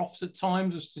peaks and troughs at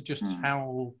times as to just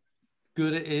how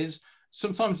good it is.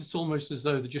 Sometimes it's almost as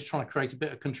though they're just trying to create a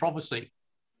bit of controversy.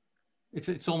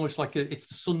 It's almost like it's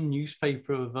the Sun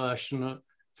newspaper version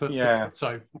for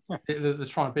crypto. They're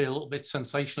trying to be a little bit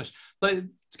sensationalist. To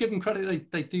give them credit,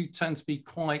 they do tend to be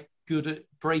quite good at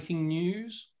breaking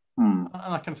news, and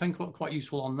I can think quite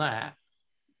useful on that.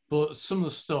 But some of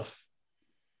the stuff,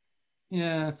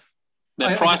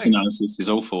 their price analysis is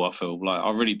awful, I feel. Like I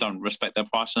really don't respect their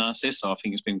price analysis, so I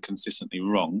think it's been consistently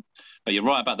wrong. But you're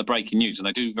right about the breaking news, and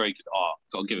they do very good art.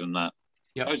 Got to give them that.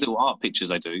 Yep. Those little art pictures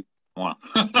they do, wow,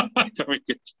 very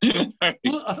good.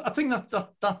 Well, I think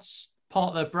that's part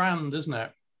of their brand, isn't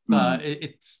it?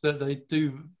 It's that they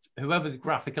do, whoever the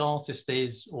graphic artist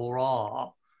is or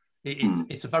are,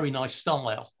 it's a very nice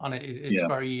style, and it's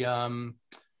very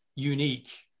unique.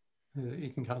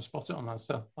 You can kind of spot it on that,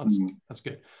 so that's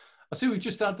good. I see we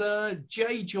just had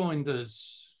Jay joined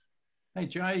us. Hey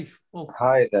Jay. Well,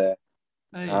 hi there.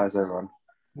 Hey. How's everyone?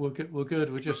 We're good. We're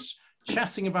good. We're just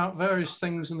chatting about various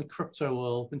things in the crypto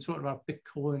world. Been talking about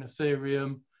Bitcoin,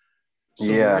 Ethereum, some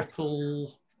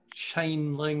Ripple,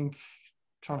 Chainlink.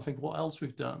 Trying to think what else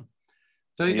we've done.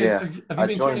 So have you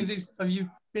been to any of these? Have you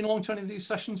been along to any of these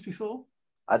sessions before?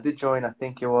 I did join. I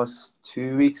think it was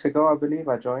 2 weeks ago. I believe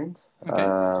I joined.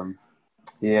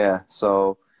 Okay.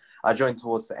 So I joined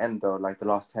towards the end though, like the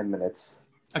last 10 minutes.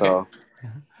 So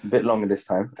a bit longer this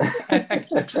time.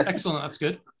 Excellent. That's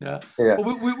good. Yeah.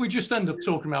 Well, we just end up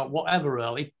talking about whatever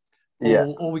really.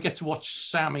 Or we get to watch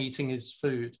Sam eating his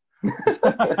food.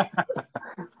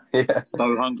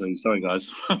 So hungry. Sorry, guys.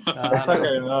 It's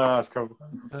okay. No, that's cool.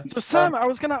 So Sam, I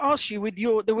was going to ask you, with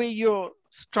the way you're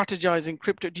strategizing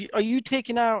crypto, are you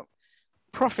taking out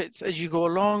profits as you go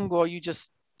along, or are you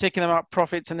just taking them out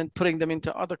profits and then putting them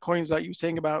into other coins, like you were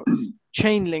saying about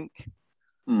Chainlink?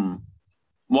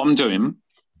 What I'm doing,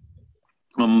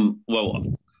 well,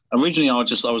 originally I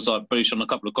was like bullish on a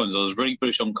couple of coins. I was really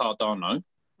bullish on Cardano.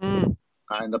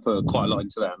 And I put quite a lot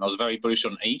into that. And I was very bullish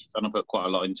on ETH, and I put quite a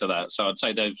lot into that. So I'd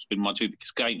say they've been my two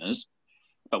biggest gainers.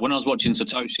 But when I was watching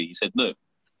Satoshi, he said, look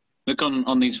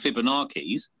on these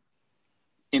Fibonacci's.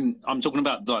 I'm talking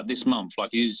about like this month.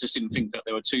 Like he just didn't think that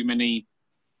there were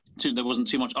there wasn't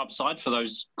too much upside for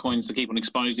those coins to keep on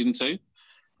exposed into.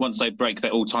 Once they break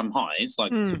their all-time highs,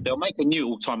 like they'll make a new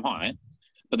all-time high.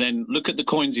 But then look at the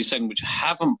coins he's saying which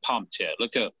haven't pumped yet.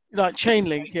 Look at like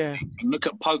Chainlink, and look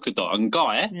at Polkadot. And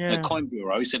Guy at Coin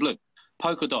Bureau, he said, look,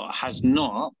 Polkadot has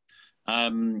not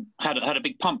had a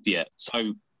big pump yet.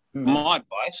 So my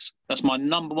advice, that's my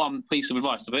number one piece of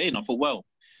advice to put in. I thought, well,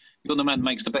 you're the man that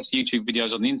makes the best YouTube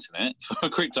videos on the internet for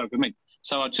crypto for me.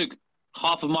 So I took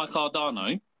half of my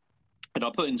Cardano and I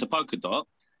put it into Polkadot,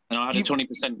 and I had a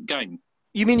 20% gain.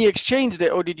 You mean you exchanged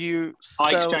it, or did you sell?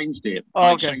 I exchanged it.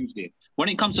 I exchanged it. When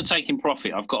it comes to taking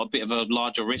profit, I've got a bit of a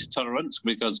larger risk tolerance,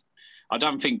 because I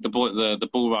don't think the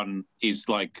bull run is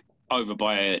like over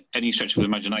by any stretch of the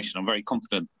imagination. I'm very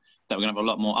confident that we're going to have a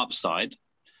lot more upside.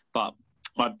 But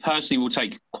I personally will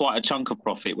take quite a chunk of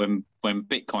profit when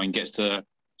Bitcoin gets to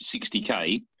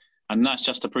 60K. And that's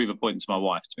just to prove a point to my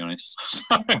wife, to be honest.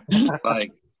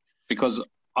 Because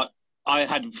I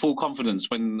had full confidence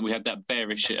when we had that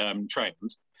bearish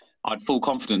trend. I had full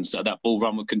confidence that bull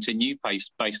run would continue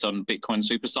based on Bitcoin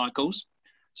super cycles.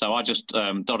 So I just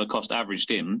dollar cost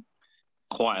averaged in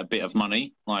quite a bit of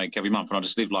money like every month, and I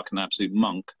just lived like an absolute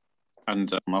monk.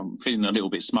 And I'm feeling a little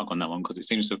bit smug on that one because it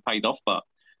seems to have paid off, but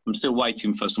I'm still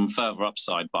waiting for some further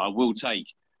upside. But I will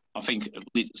take, I think,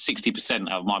 60%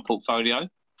 out of my portfolio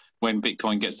when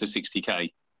Bitcoin gets to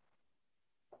 60K.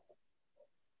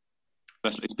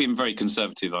 It's been very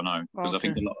conservative, I know, because I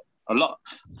think a lot.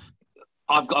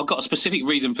 I've got a specific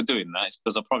reason for doing that. It's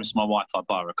because I promised my wife I'd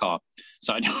buy her a car.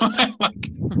 So anyway,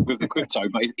 with the crypto,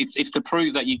 but it's to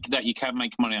prove that you can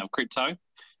make money out of crypto.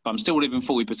 But I'm still leaving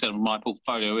 40% of my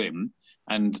portfolio in,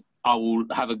 and I will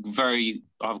have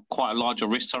quite a larger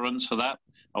risk tolerance for that.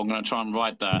 I'm going to try and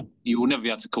ride that. You will never be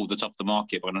able to call the top of the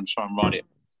market, but I'm going to try and ride it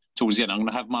towards the end. I'm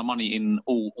going to have my money in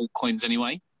all coins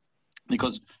anyway.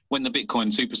 Because when the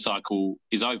Bitcoin super cycle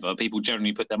is over, people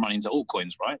generally put their money into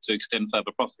altcoins, right, to extend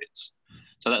further profits.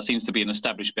 So that seems to be an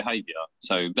established behaviour.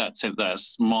 So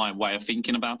that's my way of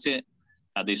thinking about it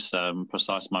at this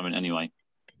precise moment anyway.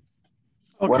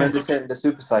 When did you say the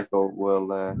super cycle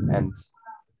will end?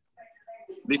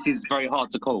 This is very hard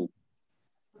to call.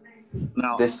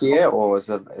 Now, this year, or is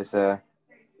it?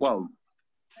 Well,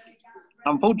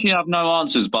 unfortunately, I have no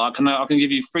answers, but I can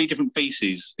give you 3 different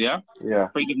theses. Yeah.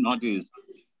 3 different ideas.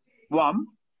 One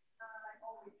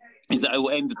is that it will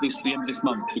end the end of this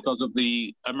month because of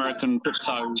the American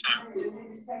crypto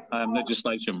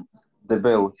legislation. The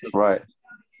bill, right?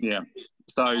 Yeah.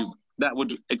 So that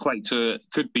would equate to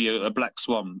could be a black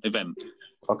swan event.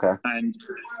 Okay. And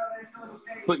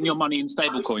putting your money in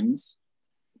stable coins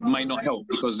may not help,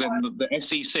 because then the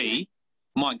SEC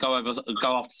might go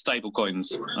after stable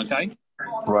coins. Okay.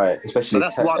 Right, especially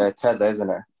Tether, isn't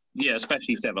it? Yeah,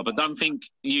 especially Tether. But don't think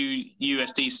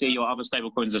USDC or other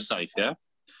stable coins are safe, yeah?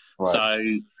 Right. So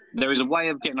there is a way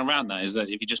of getting around that, is that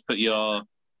if you just put your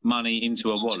money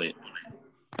into a wallet,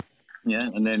 yeah,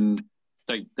 and then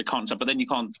they can't, but then you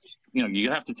can't,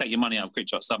 you have to take your money out of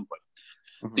crypto at some point.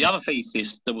 Mm-hmm. The other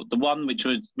thesis, the one which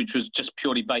was just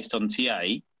purely based on TA,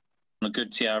 a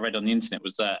good TA I read on the internet,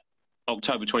 was that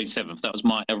October 27th, that was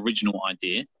my original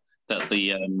idea, that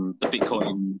the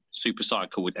Bitcoin super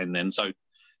cycle would end then. So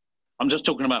I'm just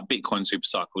talking about Bitcoin super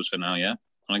cycles for now, yeah?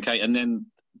 Okay, and then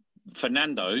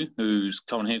Fernando, who's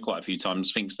come on here quite a few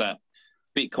times, thinks that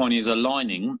Bitcoin is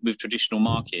aligning with traditional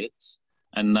markets,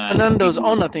 and that Fernando's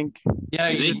on, I think. Yeah,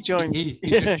 Is he he? joined. He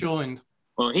just joined.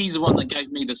 Well, he's the one that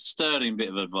gave me the sterling bit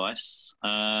of advice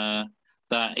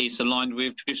that it's aligned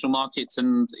with traditional markets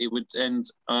and it would end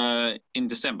in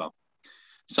December.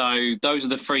 So those are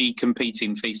the three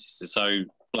competing theses. So,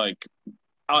 like,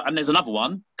 and there's another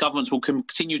one. Governments will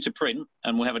continue to print,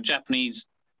 and we'll have a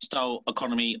Japanese-style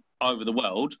economy over the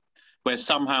world, where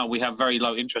somehow we have very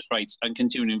low interest rates and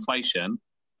continuing inflation,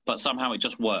 but somehow it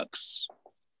just works.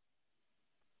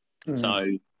 So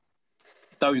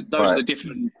those are the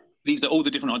different. These are all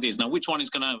the different ideas. Now, which one is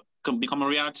going to become a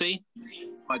reality?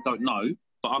 I don't know,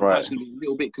 but I'm personally a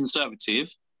little bit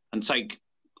conservative and take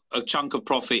a chunk of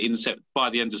profit by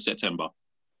the end of September.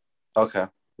 Okay.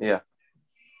 Yeah.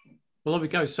 Well, there we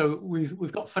go. So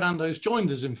we've got Fernando's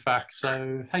joined us, in fact.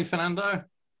 So, hey, Fernando.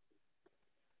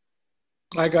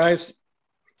 Hi, guys.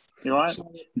 You all right? So,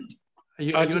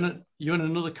 Are you in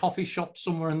another coffee shop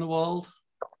somewhere in the world?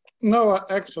 no,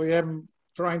 actually, I'm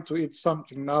trying to eat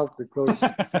something now because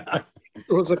it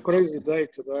was a crazy day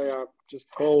today. I just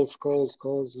calls.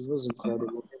 It was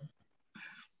incredible.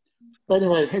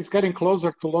 Anyway, it's getting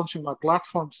closer to launching my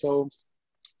platform, so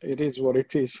it is what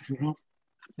it is, you know.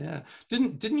 Yeah.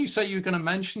 Didn't you say you were going to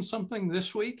mention something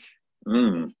this week?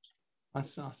 Seems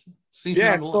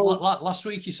Yeah, remember, so- last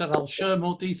week you said I'll share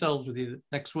more details with you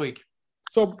next week.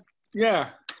 So yeah,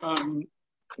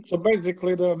 so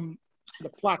basically the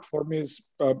platform is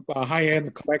a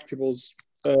high-end collectibles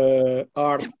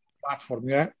art platform,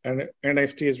 yeah, and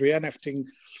NFTs. We're NFTing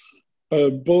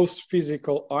both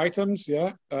physical items,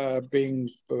 yeah, being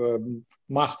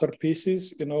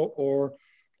masterpieces, you know, or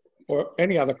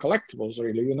any other collectibles,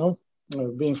 really, you know,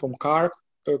 being from cars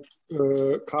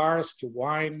to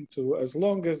wine to, as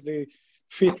long as they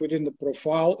fit within the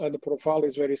profile, and the profile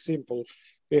is very simple.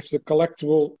 If the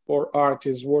collectible or art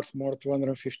is worth more than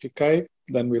 250K,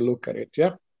 then we look at it,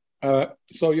 yeah.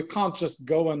 So you can't just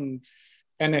go and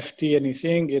NFT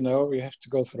anything, you know, you have to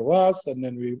go through us, and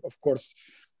then we, of course,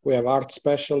 we have art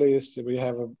specialists, we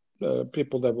have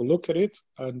people that will look at it,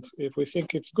 and if we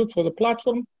think it's good for the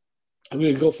platform,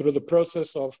 we'll go through the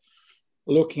process of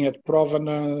looking at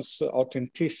provenance,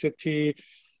 authenticity,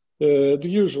 the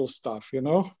usual stuff, you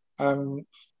know.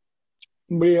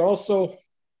 We also,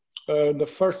 the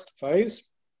first phase,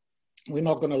 we're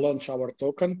not going to launch our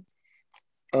token.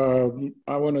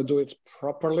 I want to do it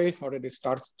properly. Already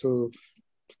started to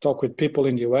talk with people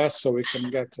in the US so we can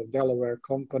get a Delaware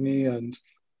company and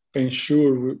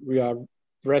ensure we are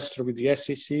registered with the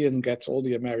SEC and get all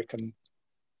the American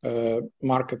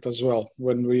market as well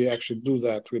when we actually do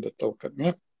that with the token.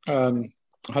 Yeah?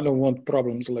 I don't want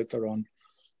problems later on,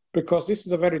 because this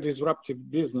is a very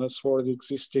disruptive business for the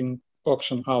existing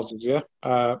auction houses. Yeah,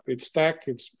 it's tech,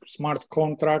 it's smart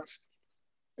contracts.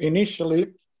 Initially,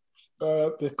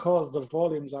 because the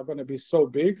volumes are going to be so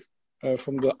big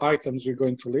from the items we're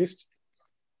going to list,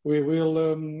 we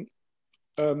will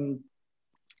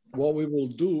what we will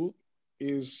do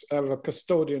is have a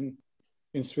custodian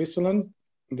in Switzerland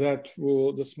that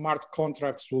will, the smart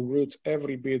contracts will route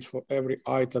every bid for every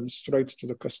item straight to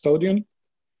the custodian.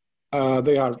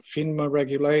 They are FINMA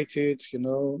regulated, you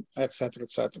know, et cetera,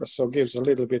 et cetera. So it gives a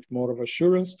little bit more of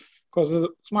assurance, because the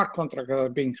smart contracts are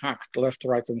being hacked left,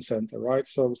 right, and center, right?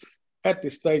 So at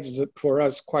this stage, for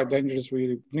us, quite dangerous.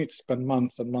 We need to spend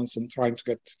months and months in trying to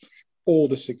get all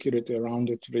the security around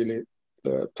it really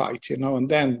tight, you know, and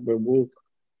then we will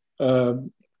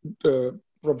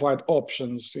provide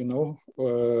options, you know,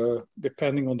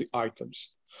 depending on the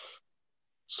items.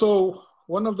 So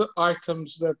one of the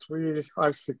items that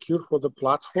I secured for the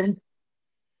platform,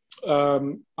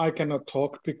 I cannot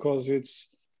talk because it's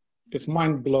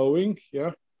mind-blowing.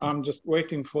 Yeah, I'm just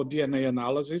waiting for DNA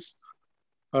analysis.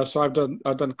 So I've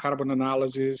done carbon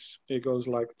analysis. It goes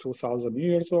like 2,000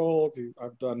 years old.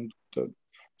 I've done the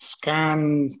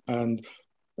scan and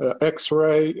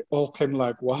X-ray. All came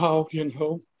like, wow, you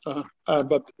know.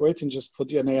 But waiting just for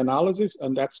DNA analysis,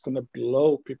 and that's going to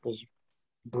blow people's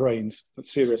brains.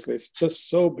 Seriously, it's just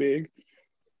so big.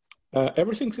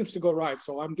 Everything seems to go right.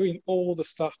 So I'm doing all the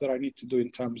stuff that I need to do in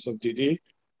terms of DD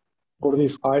for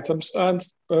these items. And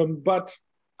but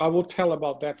I will tell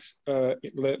about that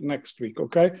next week,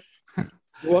 okay?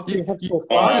 What we have so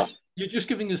far. You're just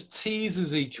giving us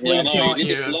teasers each Yeah, week, no, aren't you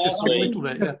you? did this Just last a week. little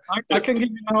bit, yeah. I can give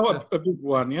you now a big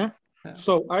one, yeah?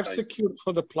 So I've secured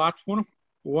for the platform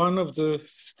one of the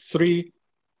 3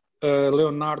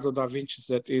 Leonardo da Vinci's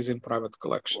that is in private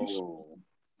collections. Whoa.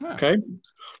 Okay?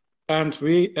 And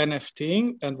we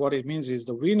NFTing, and what it means is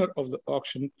the winner of the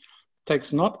auction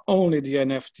takes not only the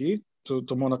NFT to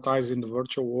monetize in the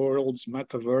virtual worlds,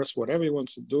 metaverse, whatever he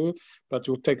wants to do, but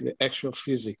will take the actual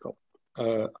physical,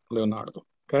 Leonardo.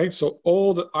 Okay, so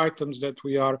all the items that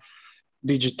we are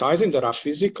digitizing that are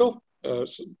physical,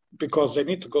 because they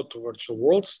need to go to virtual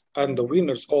worlds, and the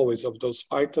winners always of those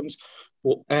items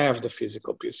will have the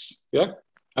physical piece. Yeah,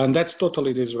 and that's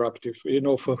totally disruptive, you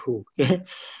know, for who.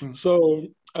 So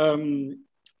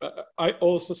I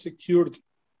also secured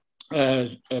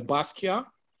Basquiat.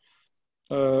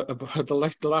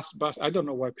 The last I don't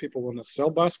know why people want to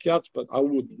sell Basquiats, but I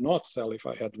would not sell if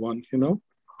I had one, you know.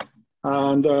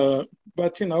 And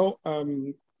but you know,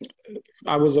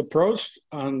 I was approached,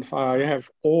 and I have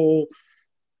all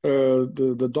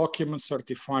the documents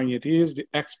certifying it is. The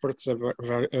experts have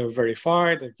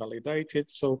verified and validated.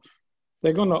 So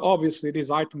they're gonna, obviously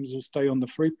these items will stay on the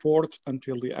free port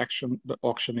until the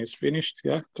auction is finished.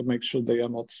 Yeah, to make sure they are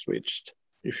not switched.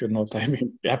 If you know what I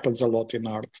mean, it happens a lot in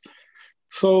art.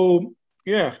 So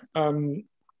yeah,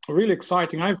 really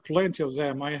exciting. I have plenty of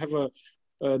them. I have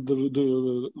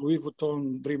the Louis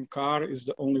Vuitton Dream car is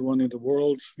the only one in the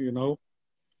world. You know,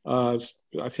 I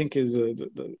think is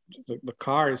the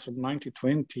car is from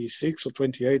 1926 or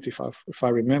 28, if I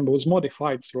remember. It was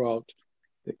modified throughout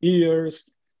the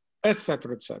years,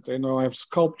 etc., etc. You know, I have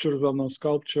sculptures, well-known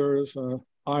sculptures.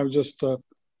 I've just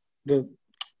the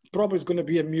probably is going to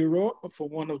be a mural for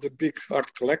one of the big art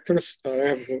collectors. I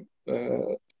have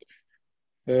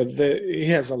he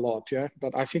has a lot, yeah,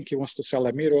 but I think he wants to sell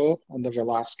a mural on the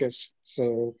Velasquez.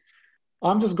 So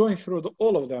I'm just going through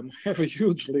all of them. I have a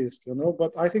huge list, you know,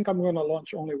 but I think I'm going to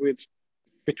launch only with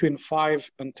between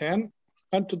 5 and 10.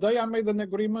 And today I made an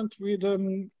agreement with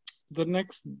the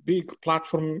next big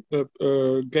platform,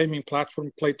 gaming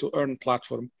platform, play to earn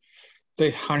platform.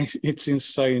 It's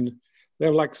insane. They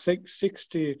have like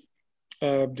 60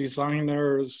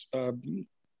 designers,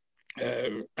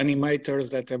 animators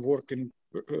that have worked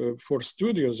for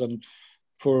studios and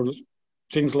for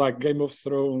things like Game of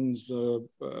Thrones,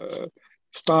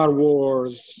 Star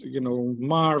Wars, you know,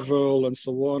 Marvel, and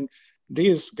so on.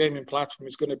 This gaming platform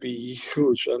is going to be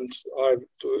huge, and I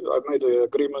made an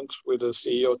agreement with the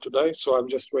CEO today, so I'm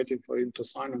just waiting for him to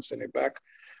sign and send it back,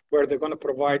 where they're going to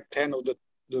provide 10 of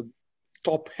the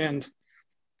top-end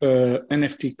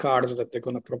NFT cards that they're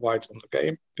going to provide on the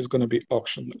game is going to be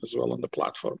auctioned as well on the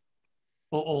platform.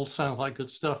 All sound like good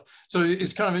stuff. So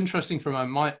it's kind of interesting for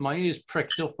my ears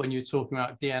pricked up when you're talking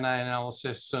about DNA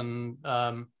analysis and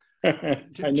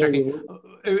checking.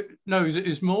 No, it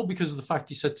was more because of the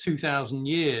fact you said 2,000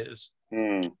 years.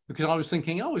 Because I was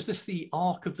thinking, oh, is this the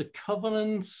Ark of the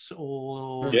Covenant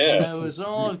or Noah's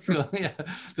Ark? Yeah,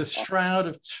 the Shroud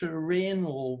of Turin?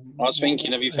 Or I was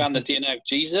thinking, have you found the DNA of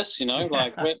Jesus? You know,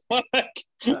 like.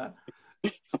 So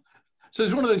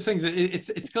it's one of those things.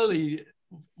 It's clearly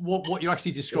what you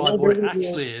actually describe, what it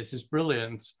actually is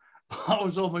brilliant. I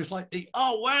was almost like,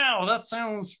 oh wow, that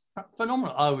sounds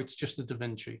phenomenal. Oh, it's just a Da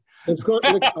Vinci.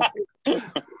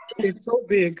 It's so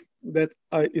big that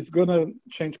it's going to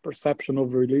change perception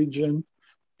of religion,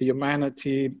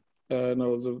 humanity,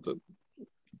 the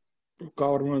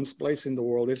government's place in the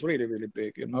world is really, really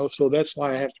big, you know. So that's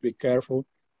why I have to be careful.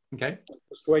 Okay.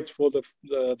 Just wait for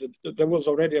there was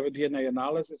already a DNA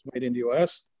analysis made in the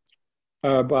US,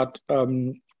 but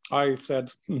I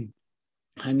said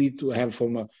I need to have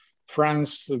from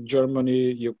France,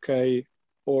 Germany, UK,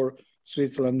 or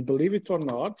Switzerland. Believe it or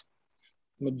not,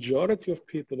 majority of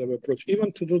people that approach,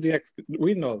 even to do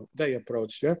we know they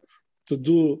approached, to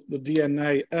do the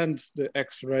DNA and the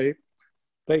X-ray,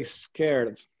 they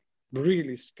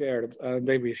really scared, and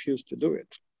they refused to do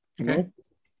it, you know?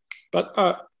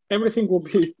 But everything will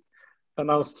be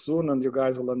announced soon, and you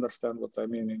guys will understand what I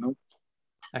mean, you know?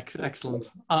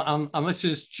 Excellent. And this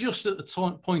is just at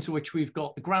the point at which we've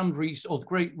got the the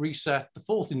Great Reset, the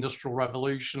Fourth Industrial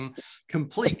Revolution,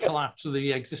 complete collapse of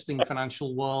the existing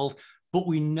financial world. But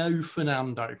we know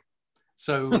Fernando,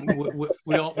 so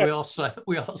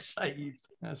we are saved.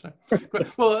 Yeah, so,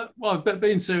 well, but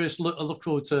being serious, I look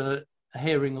forward to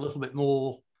hearing a little bit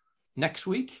more next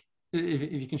week.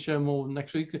 If you can share more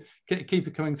next week, keep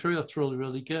it coming through. That's really,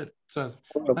 really good. So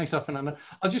thanks, Fernando.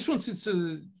 I just wanted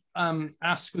to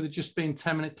ask, with it just being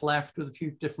 10 minutes left, with a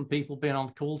few different people being on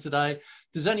the call today,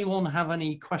 does anyone have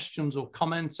any questions or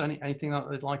comments, anything that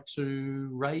they'd like to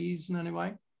raise in any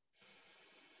way?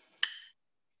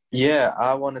 Yeah,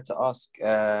 I wanted to ask,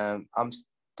 I'm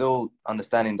still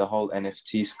understanding the whole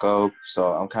NFT scope,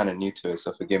 so I'm kind of new to it,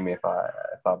 so forgive me if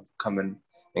I'm coming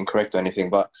incorrect or anything.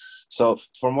 But so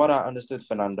from what I understood,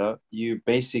 Fernando, you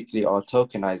basically are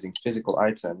tokenizing physical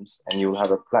items, and you'll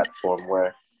have a platform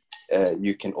where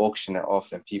you can auction it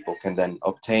off and people can then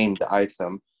obtain the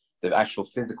item the actual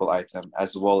physical item,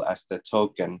 as well as the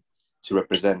token to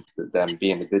represent them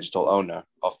being the digital owner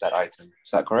of that item.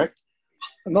 Is that correct?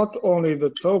 Not only the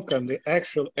token, the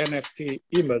actual NFT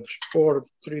image or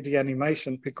 3D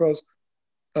animation, because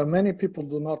many people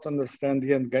do not understand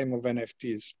the end game of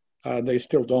NFTs. They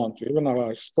still don't. Even though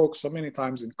I spoke so many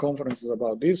times in conferences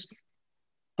about this,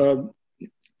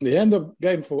 the end of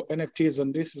game for NFTs,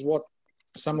 and this is what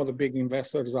some of the big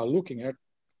investors are looking at,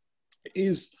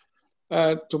 is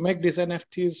to make these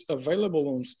NFTs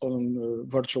available on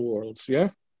virtual worlds. Yeah,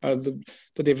 the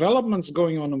developments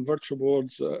going on virtual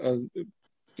worlds,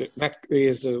 that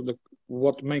is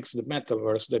what makes the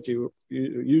metaverse that you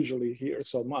usually hear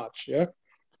so much. Yeah,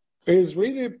 is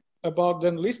really about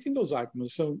then listing those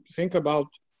items. So think about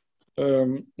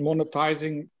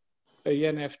monetizing a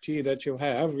NFT that you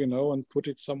have, you know, and put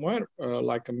it somewhere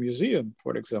like a museum,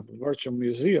 for example, virtual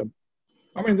museum.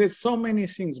 I mean, there's so many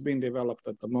things being developed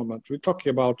at the moment. We're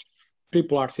talking about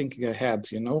people are thinking ahead,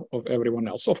 you know, of everyone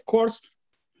else. Of course,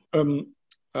 the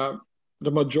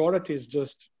majority is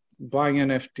just buying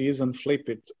NFTs and flip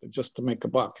it just to make a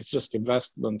buck. It's just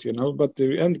investment, you know. But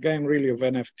the end game really of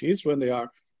NFTs, when they are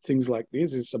things like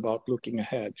this, is about looking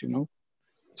ahead, you know.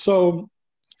 So,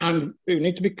 and you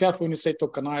need to be careful when you say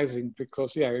tokenizing,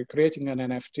 because yeah, you're creating an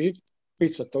NFT,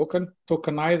 it's a token.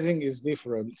 Tokenizing is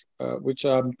different, which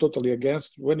I'm totally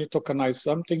against. When you tokenize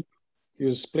something,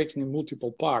 you're splitting in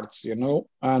multiple parts, you know,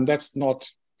 and that's not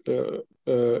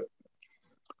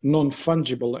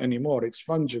non-fungible anymore. It's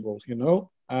fungible, you know,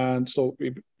 and so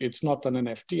it's not an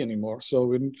NFT anymore. So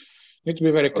we need to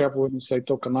be very careful when you say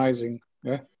tokenizing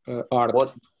art.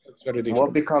 It's very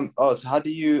different. So how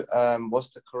do you, what's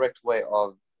the correct way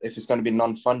of, if it's going to be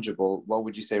non-fungible, what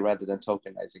would you say rather than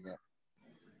tokenizing it?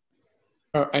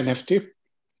 NFT.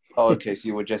 Oh, okay, so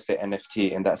you would just say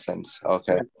NFT in that sense.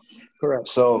 Okay. Correct.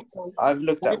 So I've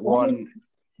looked at one.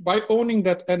 By owning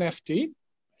that NFT,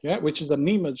 yeah, which is an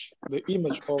image, the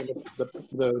image of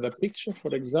the picture,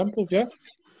 for example, yeah,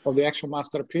 of the actual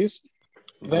masterpiece,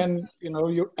 then, you know,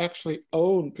 you actually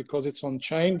own, because it's on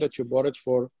chain, that you bought it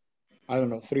for, I don't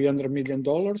know, $300 million,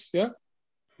 yeah?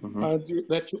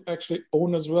 That you actually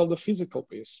own as well the physical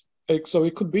piece. So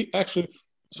it could be actually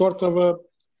sort of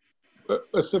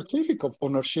a certificate of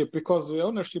ownership, because the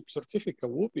ownership certificate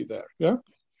will be there, yeah?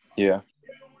 Yeah.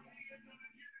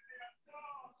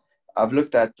 I've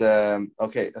looked at,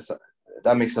 okay,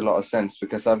 that makes a lot of sense,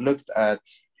 because I've looked at,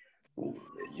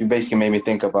 you basically made me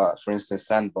think about, for instance,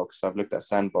 Sandbox. I've looked at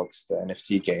Sandbox, the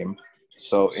NFT game.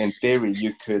 So in theory,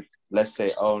 you could, let's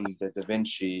say, own the Da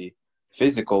Vinci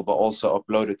physical, but also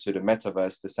upload it to the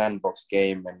metaverse, the Sandbox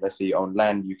game. And let's say you own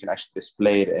land, you can actually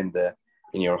display it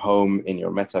in your home, in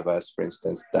your metaverse, for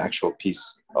instance, the actual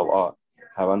piece of art.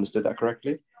 Have I understood that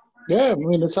correctly? Yeah, I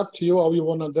mean, it's up to you how you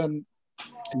want to then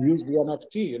use the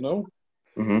NFT, you know?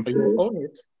 You own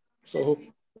it. So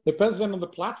depends then on the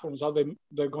platforms, how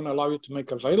they're going to allow you to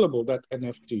make available that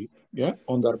NFT, yeah,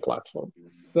 on their platform.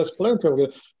 There's plenty of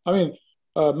it. I mean,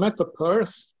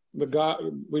 MetaPurse, the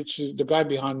guy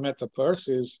behind MetaPurse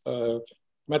is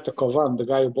Meta Kovan, the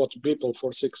guy who bought Beeple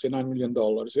for $69 million,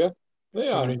 yeah? They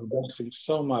are investing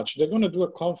so much. They're going to do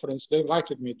a conference. They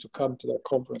invited me to come to that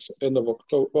conference at the end of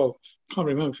October. Well, I can't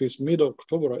remember if it's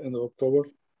mid-October or end of October,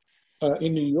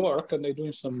 in New York, and they're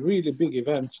doing some really big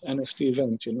events, NFT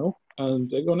events, you know? And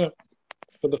they're going to,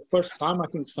 for the first time, I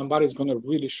think somebody's going to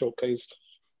really showcase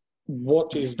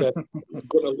what is that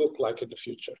going to look like in the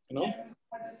future, you know?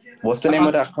 What's the name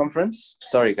of that conference?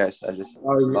 Sorry, guys, I just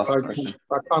lost the question.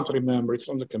 I can't remember. It's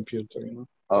on the computer, you know?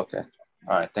 Okay.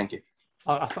 All right, thank you.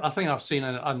 I think I've seen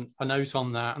a note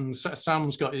on that, and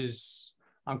Sam's got his,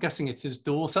 I'm guessing it's his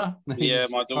daughter. Yeah,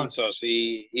 my daughter,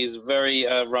 she is very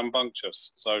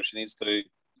rambunctious, so she needs to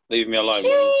leave me alone.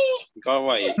 Go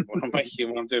away when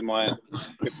I'm doing my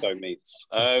crypto meets.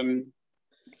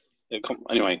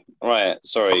 Anyway, right,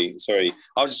 sorry.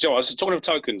 I was talking of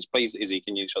tokens. Please, Izzy,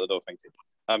 can you shut the door? Thank you.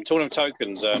 Talking of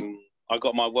tokens, I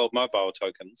got my World Mobile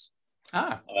tokens.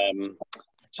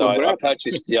 So I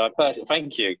purchased,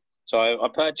 thank you. So I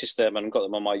purchased them and got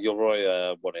them on my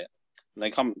Yoroi wallet.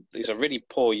 And it's a really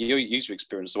poor user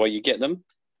experience the way you get them,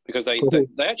 because they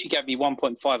actually gave me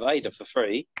 1.5 ADA for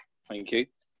free. Thank you.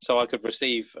 So I could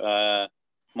receive my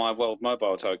World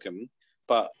Mobile token.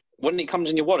 But when it comes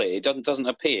in your wallet, it doesn't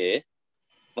appear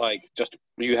like just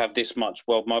you have this much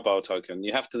World Mobile token.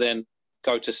 You have to then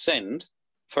go to send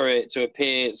for it to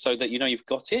appear so that you know you've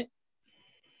got it.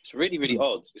 It's really, really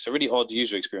odd. It's a really odd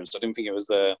user experience. I didn't think it was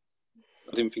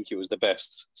the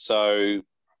best. So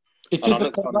it is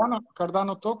a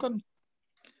Cardano token.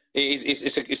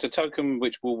 It's a token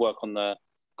which will work on the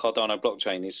Cardano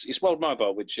blockchain. It's World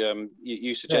Mobile, which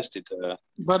you suggested.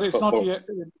 But it's not yet.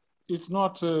 It's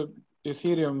not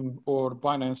Ethereum or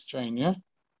Binance chain, yeah.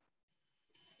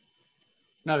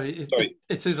 No,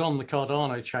 it is on the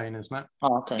Cardano chain, isn't it?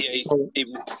 Oh, okay. Yeah, So,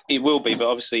 it will be, but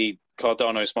obviously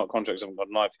Cardano smart contracts haven't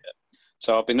gone live yet.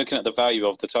 So I've been looking at the value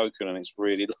of the token, and it's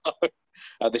really low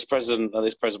at this present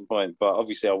point. But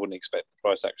obviously, I wouldn't expect the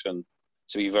price action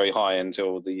to be very high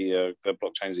until the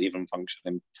blockchain is even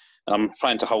functioning. And I'm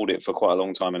planning to hold it for quite a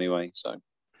long time anyway.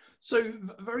 So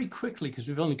very quickly, because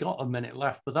we've only got a minute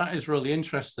left, but that is really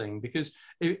interesting, because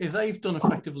if they've done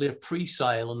effectively a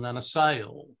pre-sale and then a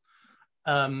sale,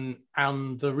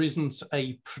 and there isn't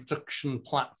a production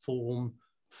platform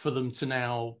for them to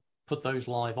now put those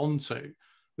live onto,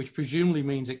 which presumably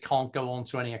means it can't go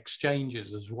onto any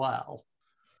exchanges as well.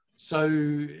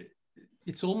 So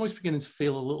it's almost beginning to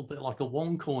feel a little bit like a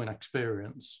OneCoin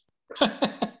experience.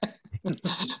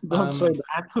 don't say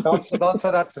that. Don't say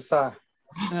that to Sam.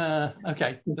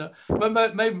 Okay,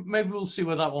 but maybe we'll see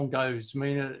where that one goes. I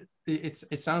mean,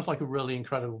 it sounds like a really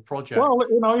incredible project.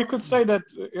 Well, you could say that,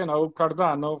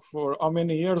 Cardano for how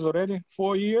many years already?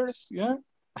 4 years, yeah,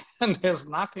 and there's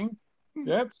nothing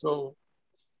yet. So,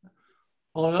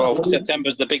 12th of September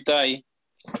is the big day.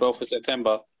 12th of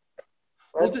September.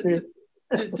 Well,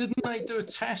 didn't they do a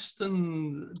test?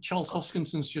 And Charles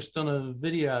Hoskinson's just done a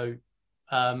video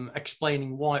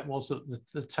explaining why it was that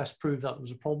the test proved that there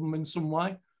was a problem in some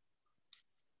way.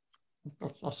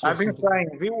 I've been saying,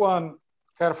 V1,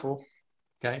 careful.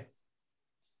 Okay.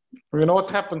 You know what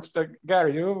happens,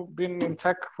 Gary? You've been in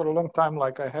tech for a long time,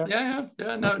 like I have. Yeah.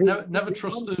 No, never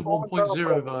trust the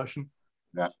 1.0 version.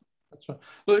 Yeah. That's right.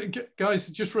 Look, guys,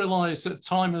 just realised that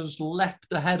time has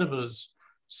leapt ahead of us.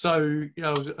 So, I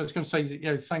was going to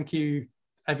say, thank you,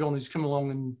 everyone who's come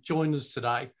along and joined us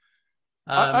today.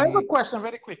 I have a question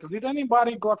very quickly. Did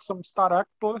anybody got some Star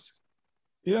Atlas?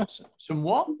 Yeah. Some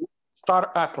what?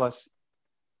 Star Atlas.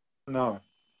 No.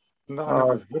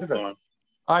 No,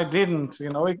 I didn't.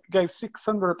 It gave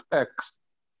 600x.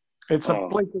 It's a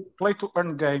play to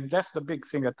earn game. That's the big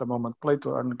thing at the moment. Play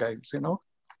to earn games.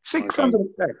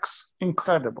 600x.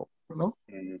 Incredible.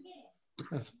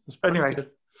 That's anyway.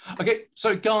 Good. Okay,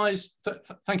 so guys,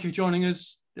 thank you for joining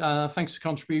us. Thanks for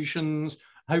contributions.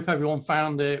 I hope everyone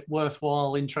found it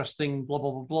worthwhile, interesting, blah,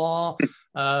 blah, blah,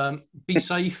 blah. Be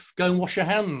safe. Go and wash your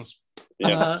hands.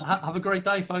 Yes. Have a great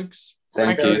day, folks.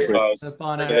 Thank you.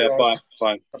 Bye now. Yeah,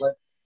 bye.